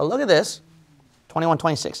work. But look at this. 21,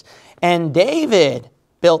 26. And David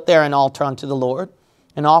built there an altar unto the Lord,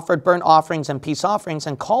 and offered burnt offerings and peace offerings,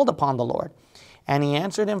 and called upon the Lord. And he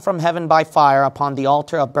answered him from heaven by fire upon the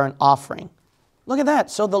altar of burnt offering. Look at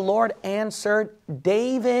that. So the Lord answered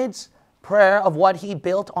David's prayer of what he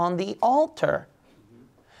built on the altar.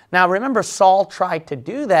 Now remember, Saul tried to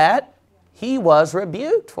do that. He was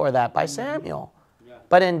rebuked for that by Samuel.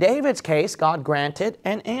 But in David's case, God granted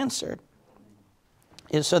and answered.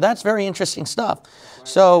 So that's very interesting stuff.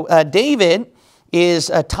 So David is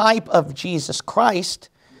a type of Jesus Christ,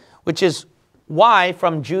 which is why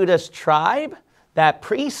from Judah's tribe, that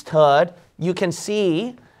priesthood, you can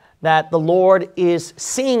see that the Lord is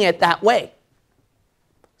seeing it that way.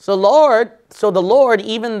 So the Lord,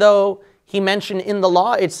 even though he mentioned in the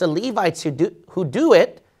law it's the Levites who do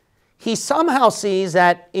it. He somehow sees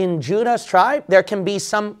that in Judah's tribe there can be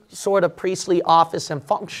some sort of priestly office and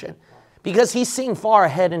function, because he's seeing far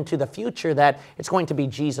ahead into the future that it's going to be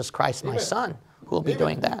Jesus Christ, my son, who will be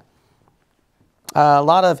doing that. A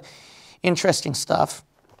lot of interesting stuff.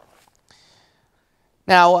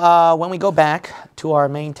 Now, when we go back to our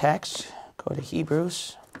main text, go to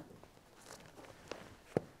Hebrews.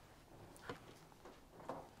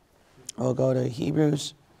 We'll go to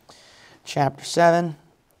Hebrews chapter 7.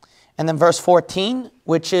 And then verse 14,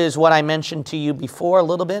 which is what I mentioned to you before a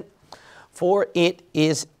little bit. For it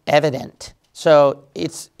is evident. So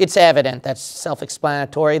it's evident, that's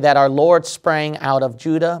self-explanatory, that our Lord sprang out of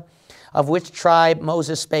Judah, of which tribe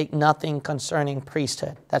Moses spake nothing concerning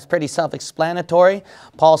priesthood. That's pretty self-explanatory.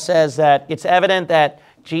 Paul says that it's evident that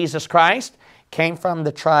Jesus Christ came from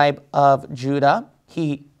the tribe of Judah.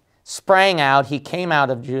 He sprang out, he came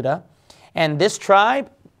out of Judah. And this tribe,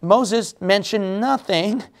 Moses mentioned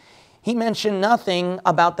nothing. He mentioned nothing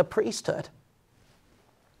about the priesthood.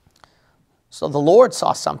 So the Lord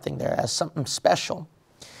saw something there as something special.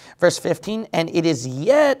 Verse 15, and it is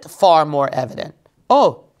yet far more evident.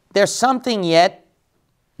 Oh, there's something yet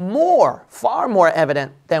more, far more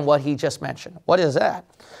evident than what he just mentioned. What is that?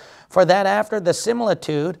 For that after the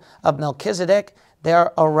similitude of Melchisedec,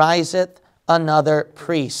 there ariseth another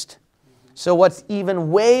priest. So what's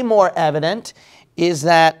even way more evident is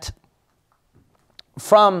that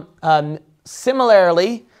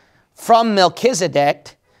similarly from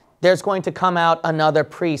Melchizedek, there's going to come out another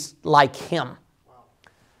priest like him,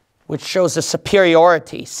 which shows the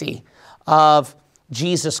superiority, of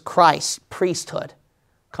Jesus Christ's priesthood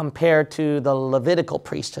compared to the Levitical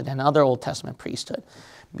priesthood and other Old Testament priesthood.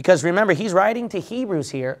 Because remember, he's writing to Hebrews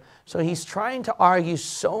here, so he's trying to argue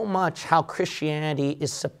so much how Christianity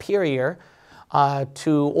is superior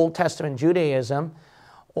to Old Testament Judaism,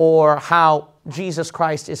 or how Jesus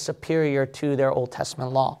Christ is superior to their Old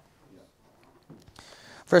Testament law.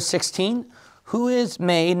 Verse 16, who is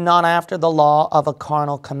made not after the law of a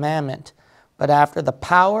carnal commandment, but after the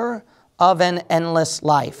power of an endless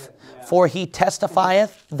life. For he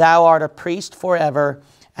testifieth, thou art a priest forever,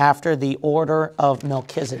 after the order of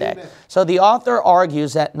Melchizedek. Amen. So the author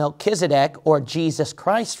argues that Melchizedek, or Jesus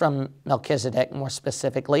Christ from Melchizedek more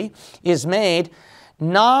specifically, is made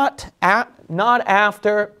not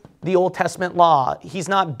after the Old Testament law. He's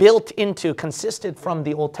not built into, consisted from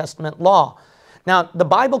the Old Testament law. Now, the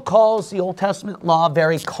Bible calls the Old Testament law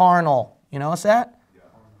very carnal. You notice that? Yeah.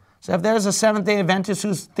 So if there's a Seventh-day Adventist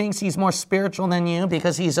who thinks he's more spiritual than you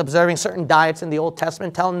because he's observing certain diets in the Old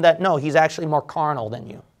Testament, tell him that, no, he's actually more carnal than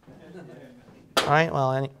you. All right,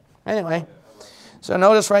 well, anyway. So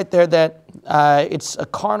notice right there that it's a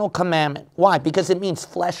carnal commandment. Why? Because it means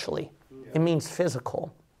fleshly. It means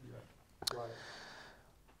physical.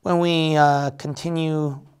 When we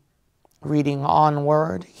continue reading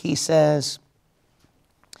onward, he says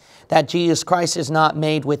that Jesus Christ is not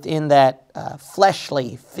made within that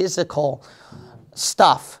fleshly, physical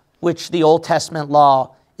stuff which the Old Testament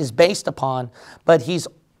law is based upon, but he's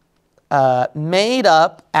made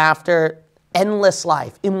up after endless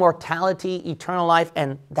life, immortality, eternal life,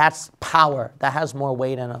 and that's power. That has more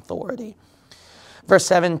weight and authority. Verse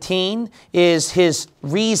 17 is his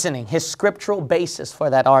reasoning, his scriptural basis for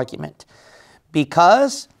that argument.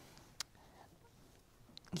 Because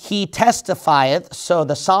he testifieth, so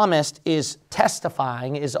the psalmist is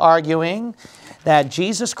testifying, is arguing that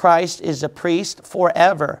Jesus Christ is a priest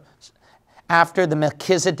forever after the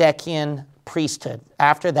Melchizedekian priesthood,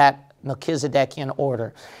 after that Melchizedekian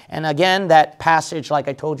order. And again, that passage, like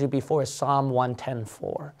I told you before, is Psalm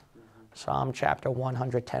 110:4. Psalm chapter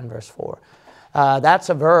 110, verse 4. That's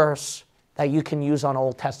a verse that you can use on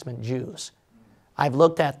Old Testament Jews. I've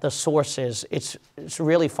looked at the sources. It's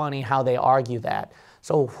really funny how they argue that.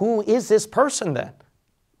 So who is this person then,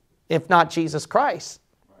 if not Jesus Christ?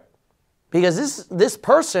 Because this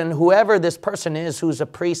person, whoever this person is, who's a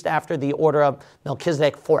priest after the order of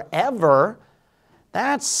Melchizedek forever,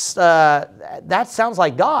 that sounds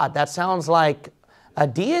like God. That sounds like a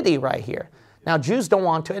deity right here. Now, Jews don't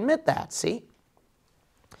want to admit that, see?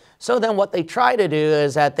 So then what they try to do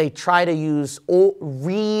is that they try to use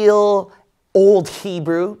real old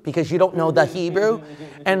Hebrew, because you don't know the Hebrew,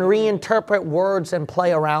 and reinterpret words and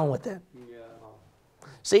play around with it.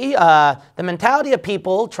 See, the mentality of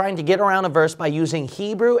people trying to get around a verse by using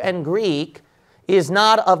Hebrew and Greek is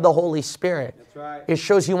not of the Holy Spirit. That's right. It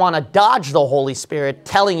shows you want to dodge the Holy Spirit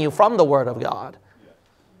telling you from the Word of God.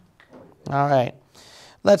 All right.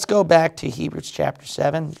 Let's go back to Hebrews chapter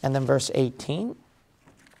 7 and then verse 18.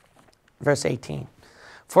 Verse 18.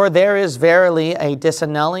 For there is verily a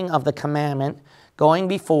disannulling of the commandment going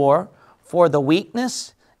before, for the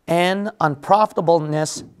weakness and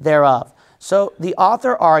unprofitableness thereof. So the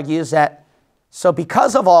author argues that, so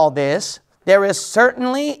because of all this, there is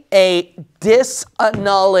certainly a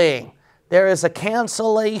disannulling. There is a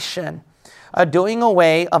cancellation, a doing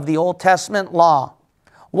away of the Old Testament law.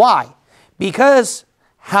 Why? Because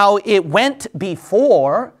how it went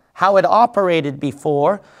before, how it operated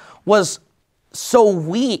before, was so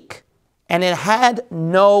weak, and it had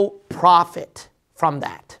no profit from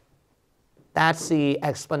that. That's the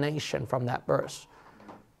explanation from that verse.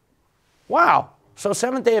 Wow. So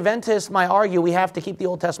Seventh-day Adventists might argue we have to keep the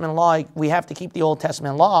Old Testament law. We have to keep the Old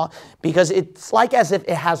Testament law because it's like as if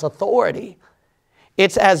it has authority.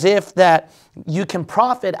 It's as if that you can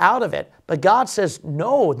profit out of it. But God says,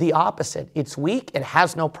 no, the opposite. It's weak. It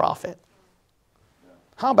has no profit.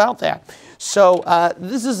 How about that? So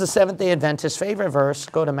this is the Seventh-day Adventist favorite verse.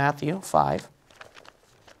 Go to Matthew 5.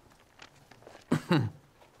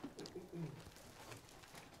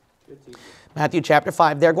 Matthew chapter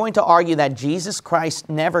 5. They're going to argue that Jesus Christ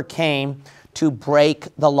never came to break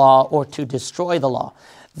the law or to destroy the law.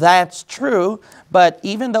 That's true, but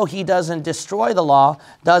even though he doesn't destroy the law,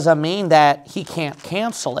 doesn't mean that he can't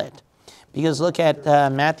cancel it. Because look at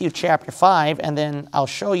Matthew chapter 5, and then I'll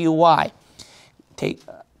show you why.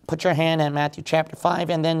 Put your hand in Matthew chapter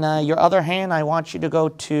 5, and then your other hand, I want you to go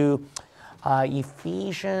to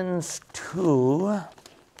Ephesians 2.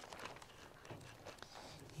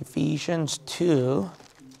 Ephesians 2.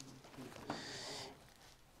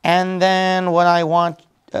 And then what I want,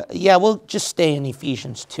 we'll just stay in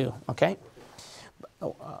Ephesians 2, okay?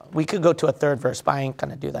 We could go to a third verse, but I ain't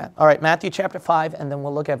going to do that. All right, Matthew chapter 5, and then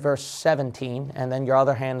we'll look at verse 17, and then your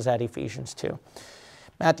other hand's at Ephesians 2.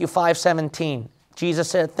 Matthew 5:17. Jesus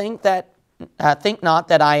said, think not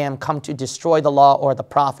that I am come to destroy the law or the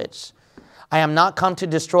prophets. I am not come to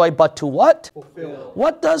destroy, but to what? Fulfill.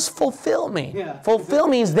 What does fulfill mean? Yeah. Fulfill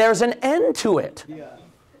means there's an end to it. Yeah.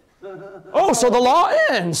 Oh, so the law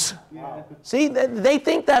ends. Wow. See, they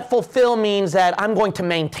think that fulfill means that I'm going to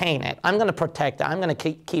maintain it. I'm going to protect it. I'm going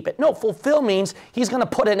to keep it. No, fulfill means he's going to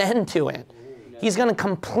put an end to it. He's going to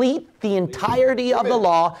complete the entirety of the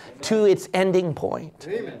law to its ending point.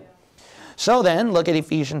 Amen. So then, look at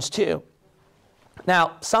Ephesians 2.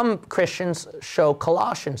 Now, some Christians show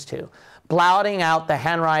Colossians 2, blotting out the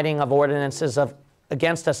handwriting of ordinances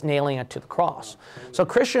against us, nailing it to the cross. So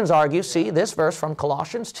Christians argue, see, this verse from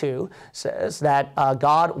Colossians 2 says that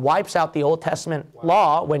God wipes out the Old Testament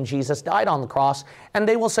law when Jesus died on the cross, and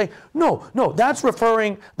they will say, no, that's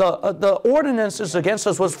referring, the ordinances against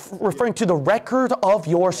us was referring to the record of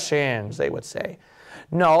your sins, they would say.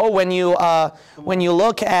 No, when you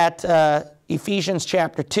look at Ephesians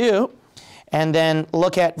chapter 2, and then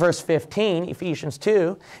look at verse 15, Ephesians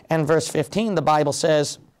 2, and verse 15, the Bible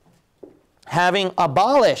says, having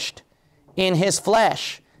abolished in his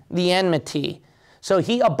flesh the enmity. So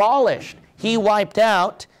he abolished, he wiped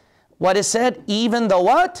out, what is said, even the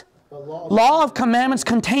what? The law. Law of commandments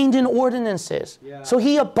contained in ordinances. Yeah. So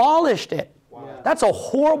he abolished it. Wow. That's a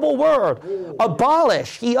horrible word. Ooh.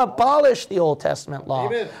 Abolish. He abolished the Old Testament law.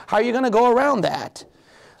 Amen. How are you going to go around that?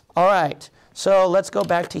 All right. So let's go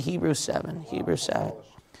back to Hebrews 7. Hebrews 7.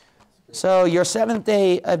 So your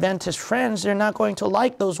Seventh-day Adventist friends, they're not going to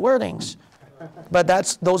like those wordings. But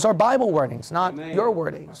those are Bible wordings, not your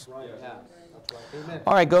wordings.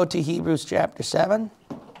 All right, go to Hebrews chapter 7.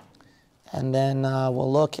 And then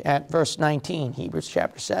we'll look at verse 19, Hebrews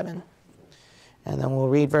chapter 7. And then we'll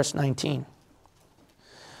read verse 19.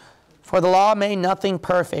 For the law made nothing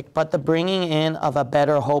perfect, but the bringing in of a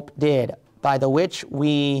better hope did, by the which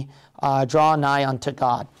we draw nigh unto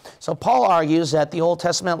God. So Paul argues that the Old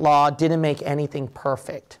Testament law didn't make anything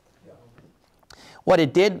perfect. What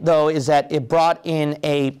it did, though, is that it brought in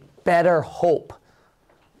a better hope.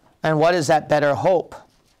 And what is that better hope?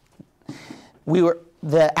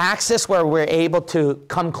 The access where we're able to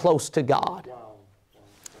come close to God.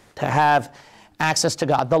 To have access to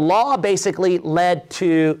God. The law basically led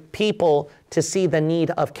to people to see the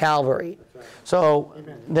need of Calvary. So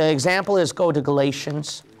the example is, go to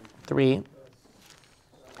Galatians 3.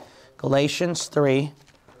 Galatians 3.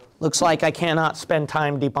 Looks like I cannot spend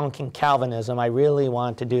time debunking Calvinism. I really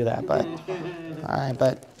want to do that, but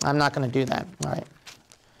I'm not going to do that. All right.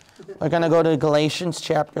 We're going to go to Galatians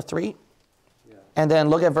chapter 3, and then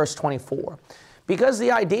look at verse 24. Because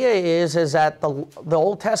the idea is that the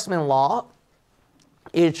Old Testament law,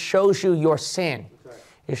 it shows you your sin.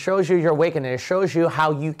 It shows you your wickedness. It shows you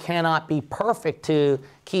how you cannot be perfect to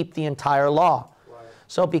keep the entire law.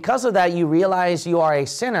 So because of that, you realize you are a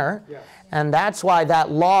sinner. Yes. And that's why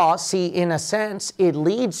that law, see, in a sense, it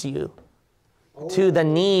leads you to the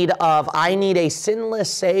need of, I need a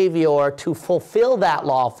sinless Savior to fulfill that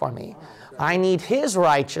law for me. I need His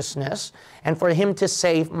righteousness and for Him to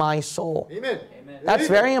save my soul. Amen. That's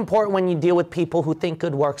very important when you deal with people who think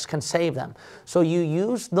good works can save them. So you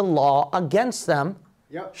use the law against them,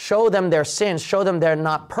 show them their sins, show them they're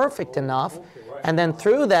not perfect enough, and then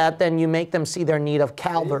through that, then you make them see their need of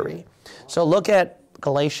Calvary. So look at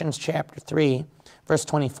Galatians chapter 3, verse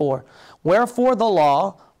 24. Wherefore the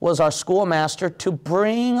law was our schoolmaster to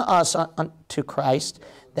bring us to Christ,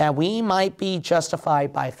 that we might be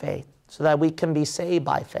justified by faith, so that we can be saved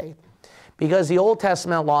by faith. Because the Old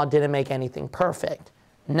Testament law didn't make anything perfect.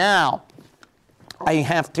 Now, I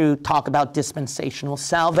have to talk about dispensational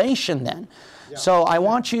salvation then. So I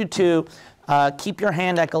want you to keep your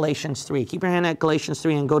hand at Galatians 3. Keep your hand at Galatians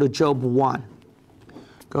 3 and go to Job 1.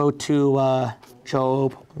 Go to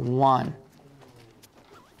Job 1.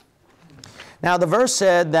 Now, the verse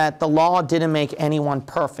said that the law didn't make anyone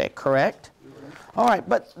perfect, correct? All right,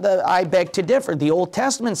 but I beg to differ. The Old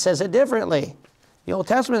Testament says it differently. The Old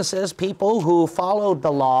Testament says people who followed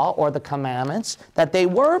the law or the commandments, that they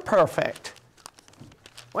were perfect.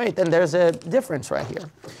 Wait, then there's a difference right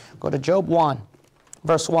here. Go to Job 1,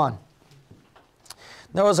 verse 1.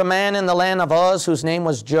 There was a man in the land of Uz whose name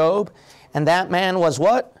was Job, and that man was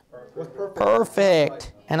what?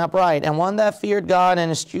 Perfect and upright, and one that feared God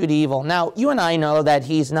and eschewed evil. Now, you and I know that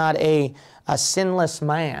he's not a sinless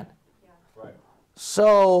man.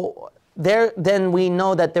 So then we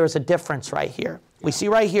know that there's a difference right here. We see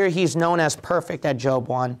right here he's known as perfect at Job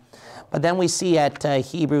 1. But then we see at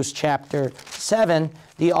Hebrews chapter 7,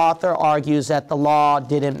 the author argues that the law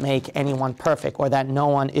didn't make anyone perfect, or that no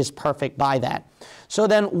one is perfect by that. So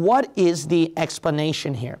then what is the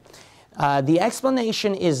explanation here? The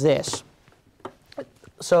explanation is this.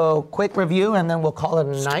 So quick review and then we'll call it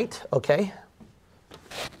a night, okay?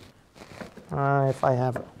 If I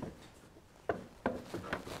have it.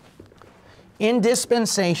 In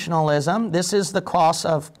dispensationalism, this is the cross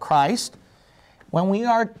of Christ. When we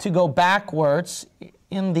are to go backwards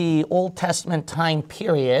in the Old Testament time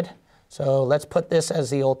period, so let's put this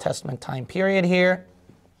as the Old Testament time period here.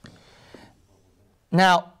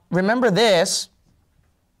 Now, remember this,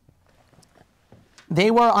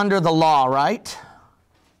 they were under the law, right?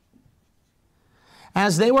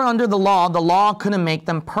 As they were under the law couldn't make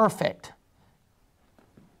them perfect.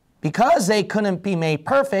 Because they couldn't be made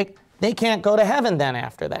perfect, they can't go to heaven then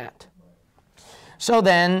after that. So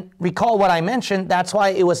then, recall what I mentioned, that's why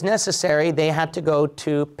it was necessary they had to go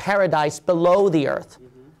to paradise below the earth,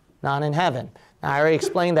 not in heaven. Now, I already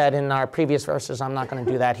explained that in our previous verses. I'm not going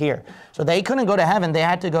to do that here. So they couldn't go to heaven. They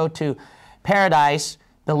had to go to paradise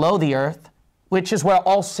below the earth, which is where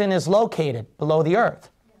all sin is located, below the earth.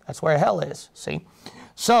 That's where hell is, see?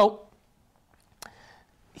 So,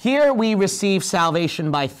 here we receive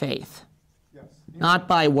salvation by faith, not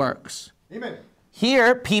by works. Amen.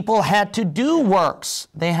 Here, people had to do works.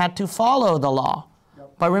 They had to follow the law.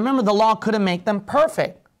 But remember, the law couldn't make them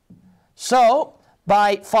perfect. So,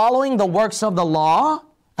 by following the works of the law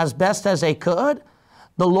as best as they could,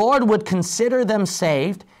 the Lord would consider them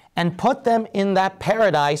saved and put them in that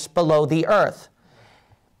paradise below the earth.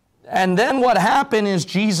 And then what happened is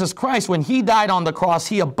Jesus Christ, when He died on the cross,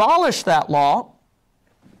 He abolished that law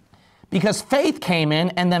because faith came in,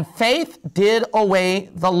 and then faith did away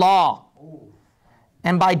the law.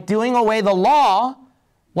 And by doing away the law,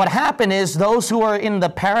 what happened is those who are in the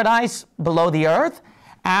paradise below the earth,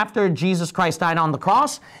 after Jesus Christ died on the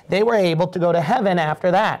cross, they were able to go to heaven after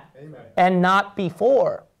that. Amen. And not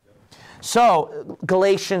before. So,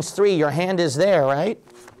 Galatians 3, your hand is there, right?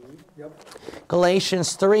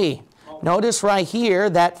 Galatians 3. Notice right here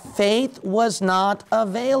that faith was not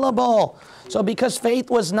available. So because faith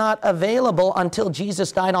was not available until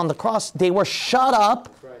Jesus died on the cross, they were shut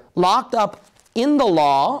up, locked up in the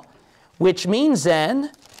law, which means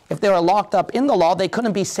then, if they were locked up in the law, they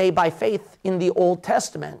couldn't be saved by faith in the Old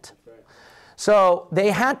Testament. So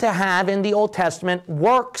they had to have in the Old Testament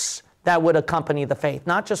works that would accompany the faith,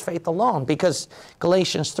 not just faith alone. Because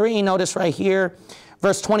Galatians 3, notice right here,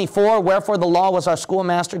 verse 24, wherefore the law was our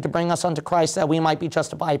schoolmaster to bring us unto Christ that we might be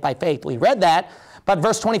justified by faith. We read that, but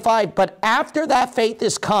verse 25, but after that faith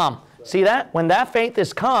is come, see that? When that faith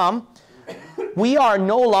is come, we are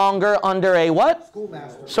no longer under a what?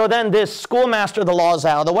 Schoolmaster. So then this schoolmaster of the law is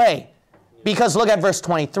out of the way. Because look at verse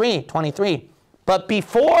 23. But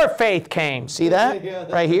before faith came, see that?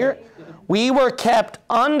 Right here? We were kept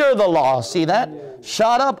under the law, see that?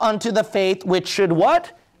 Shut up unto the faith which should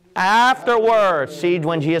what? Afterwards. See,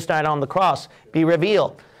 when Jesus died on the cross. be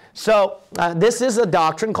revealed. So this is a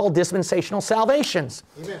doctrine called dispensational salvations.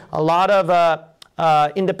 Amen. A lot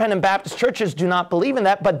of independent Baptist churches do not believe in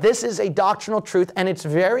that, but this is a doctrinal truth, and it's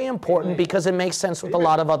very important because it makes sense with a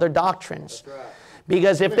lot of other doctrines. That's right.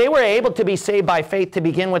 Because if they were able to be saved by faith to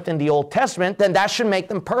begin with in the Old Testament, then that should make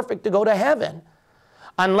them perfect to go to heaven.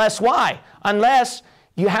 Unless why? Unless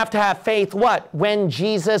you have to have faith, what? When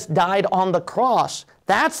Jesus died on the cross.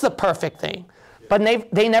 That's the perfect thing. But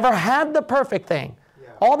they never had the perfect thing.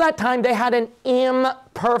 All that time they had an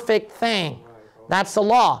imperfect thing. That's the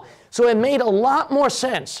law. So it made a lot more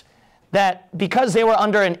sense that because they were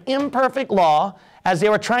under an imperfect law, as they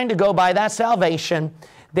were trying to go by that salvation,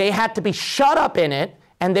 they had to be shut up in it,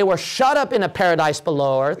 and they were shut up in a paradise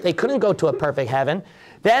below earth. They couldn't go to a perfect heaven.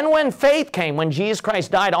 Then when faith came, when Jesus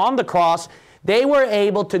Christ died on the cross, they were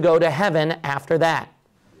able to go to heaven after that.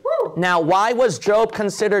 Now, why was Job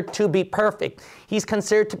considered to be perfect? He's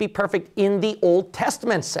considered to be perfect in the Old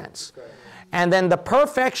Testament sense. And then the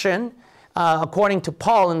perfection, according to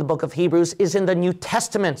Paul in the book of Hebrews, is in the New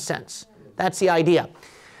Testament sense. That's the idea.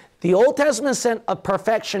 The Old Testament sense of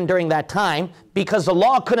perfection during that time, because the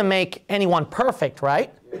law couldn't make anyone perfect,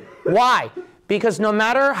 right? Why? Because no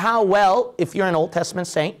matter how well, if you're an Old Testament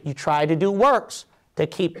saint, you try to do works to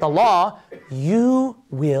keep the law, you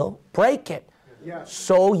will break it. Yes.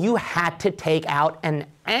 So you had to take out an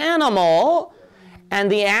animal,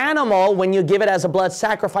 and the animal, when you give it as a blood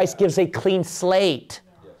sacrifice, gives a clean slate.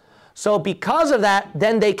 So because of that,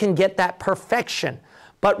 then they can get that perfection.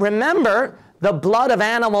 But remember, the blood of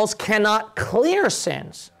animals cannot clear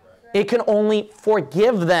sins. It can only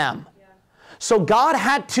forgive them. So God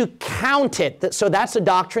had to count it. So that's a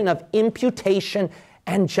doctrine of imputation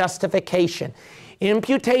and justification.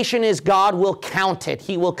 Imputation is God will count it.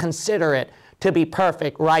 He will consider it to be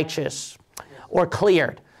perfect, righteous, or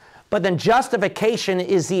cleared. But then justification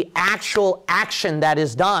is the actual action that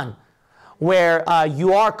is done, where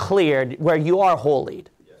you are cleared, where you are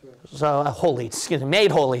holied. So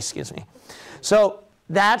made holy, excuse me. So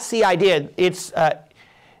that's the idea. It's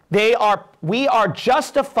we are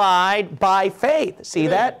justified by faith. See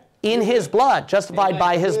that? In his blood, justified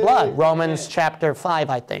by his blood. Romans chapter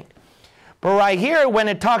 5, I think. But right here, when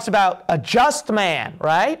it talks about a just man,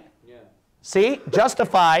 right? Yeah. See,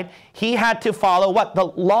 justified, he had to follow what? The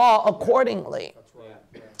law accordingly. That's right.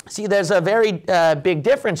 Yeah. See, there's a very big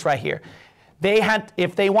difference right here. They had,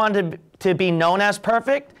 if they wanted to be known as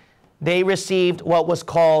perfect, they received what was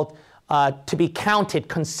called to be counted,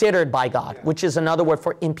 considered by God, which is another word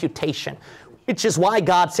for imputation, which is why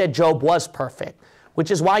God said Job was perfect,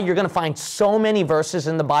 which is why you're going to find so many verses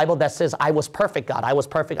in the Bible that says, I was perfect, God. I was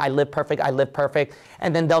perfect. I lived perfect. I lived perfect.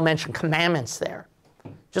 And then they'll mention commandments there.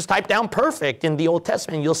 Just type down perfect in the Old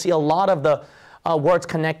Testament. You'll see a lot of the words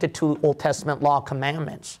connected to Old Testament law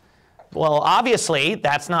commandments. Well, obviously,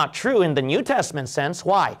 that's not true in the New Testament sense.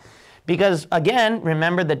 Why? Because, again,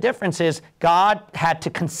 remember the difference is God had to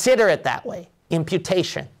consider it that way.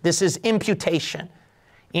 Imputation. This is imputation.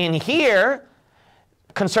 In here,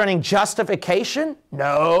 concerning justification,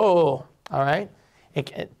 no. All right?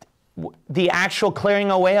 The actual clearing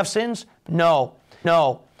away of sins, no.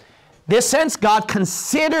 No. This sense, God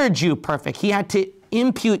considered you perfect. He had to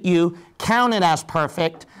impute you, count it as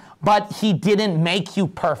perfect, but he didn't make you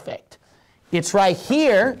perfect. It's right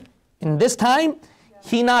here, in this time,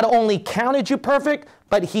 he not only counted you perfect,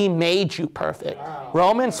 but he made you perfect. Wow.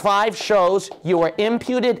 Romans 5 shows you are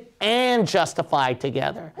imputed and justified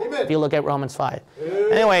together. Amen. If you look at Romans 5.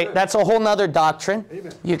 Amen. Anyway, that's a whole nother doctrine.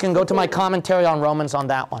 Amen. You can go to my commentary on Romans on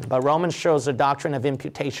that one. But Romans shows the doctrine of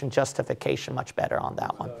imputation, justification much better on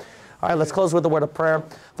that one. All right, let's close with a word of prayer.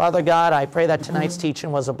 Father God, I pray that tonight's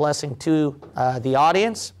teaching was a blessing to the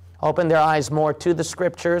audience. Open their eyes more to the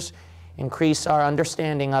Scriptures. Increase our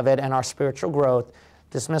understanding of it and our spiritual growth.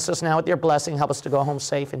 Dismiss us now with your blessing. Help us to go home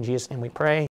safe. In Jesus' name we pray.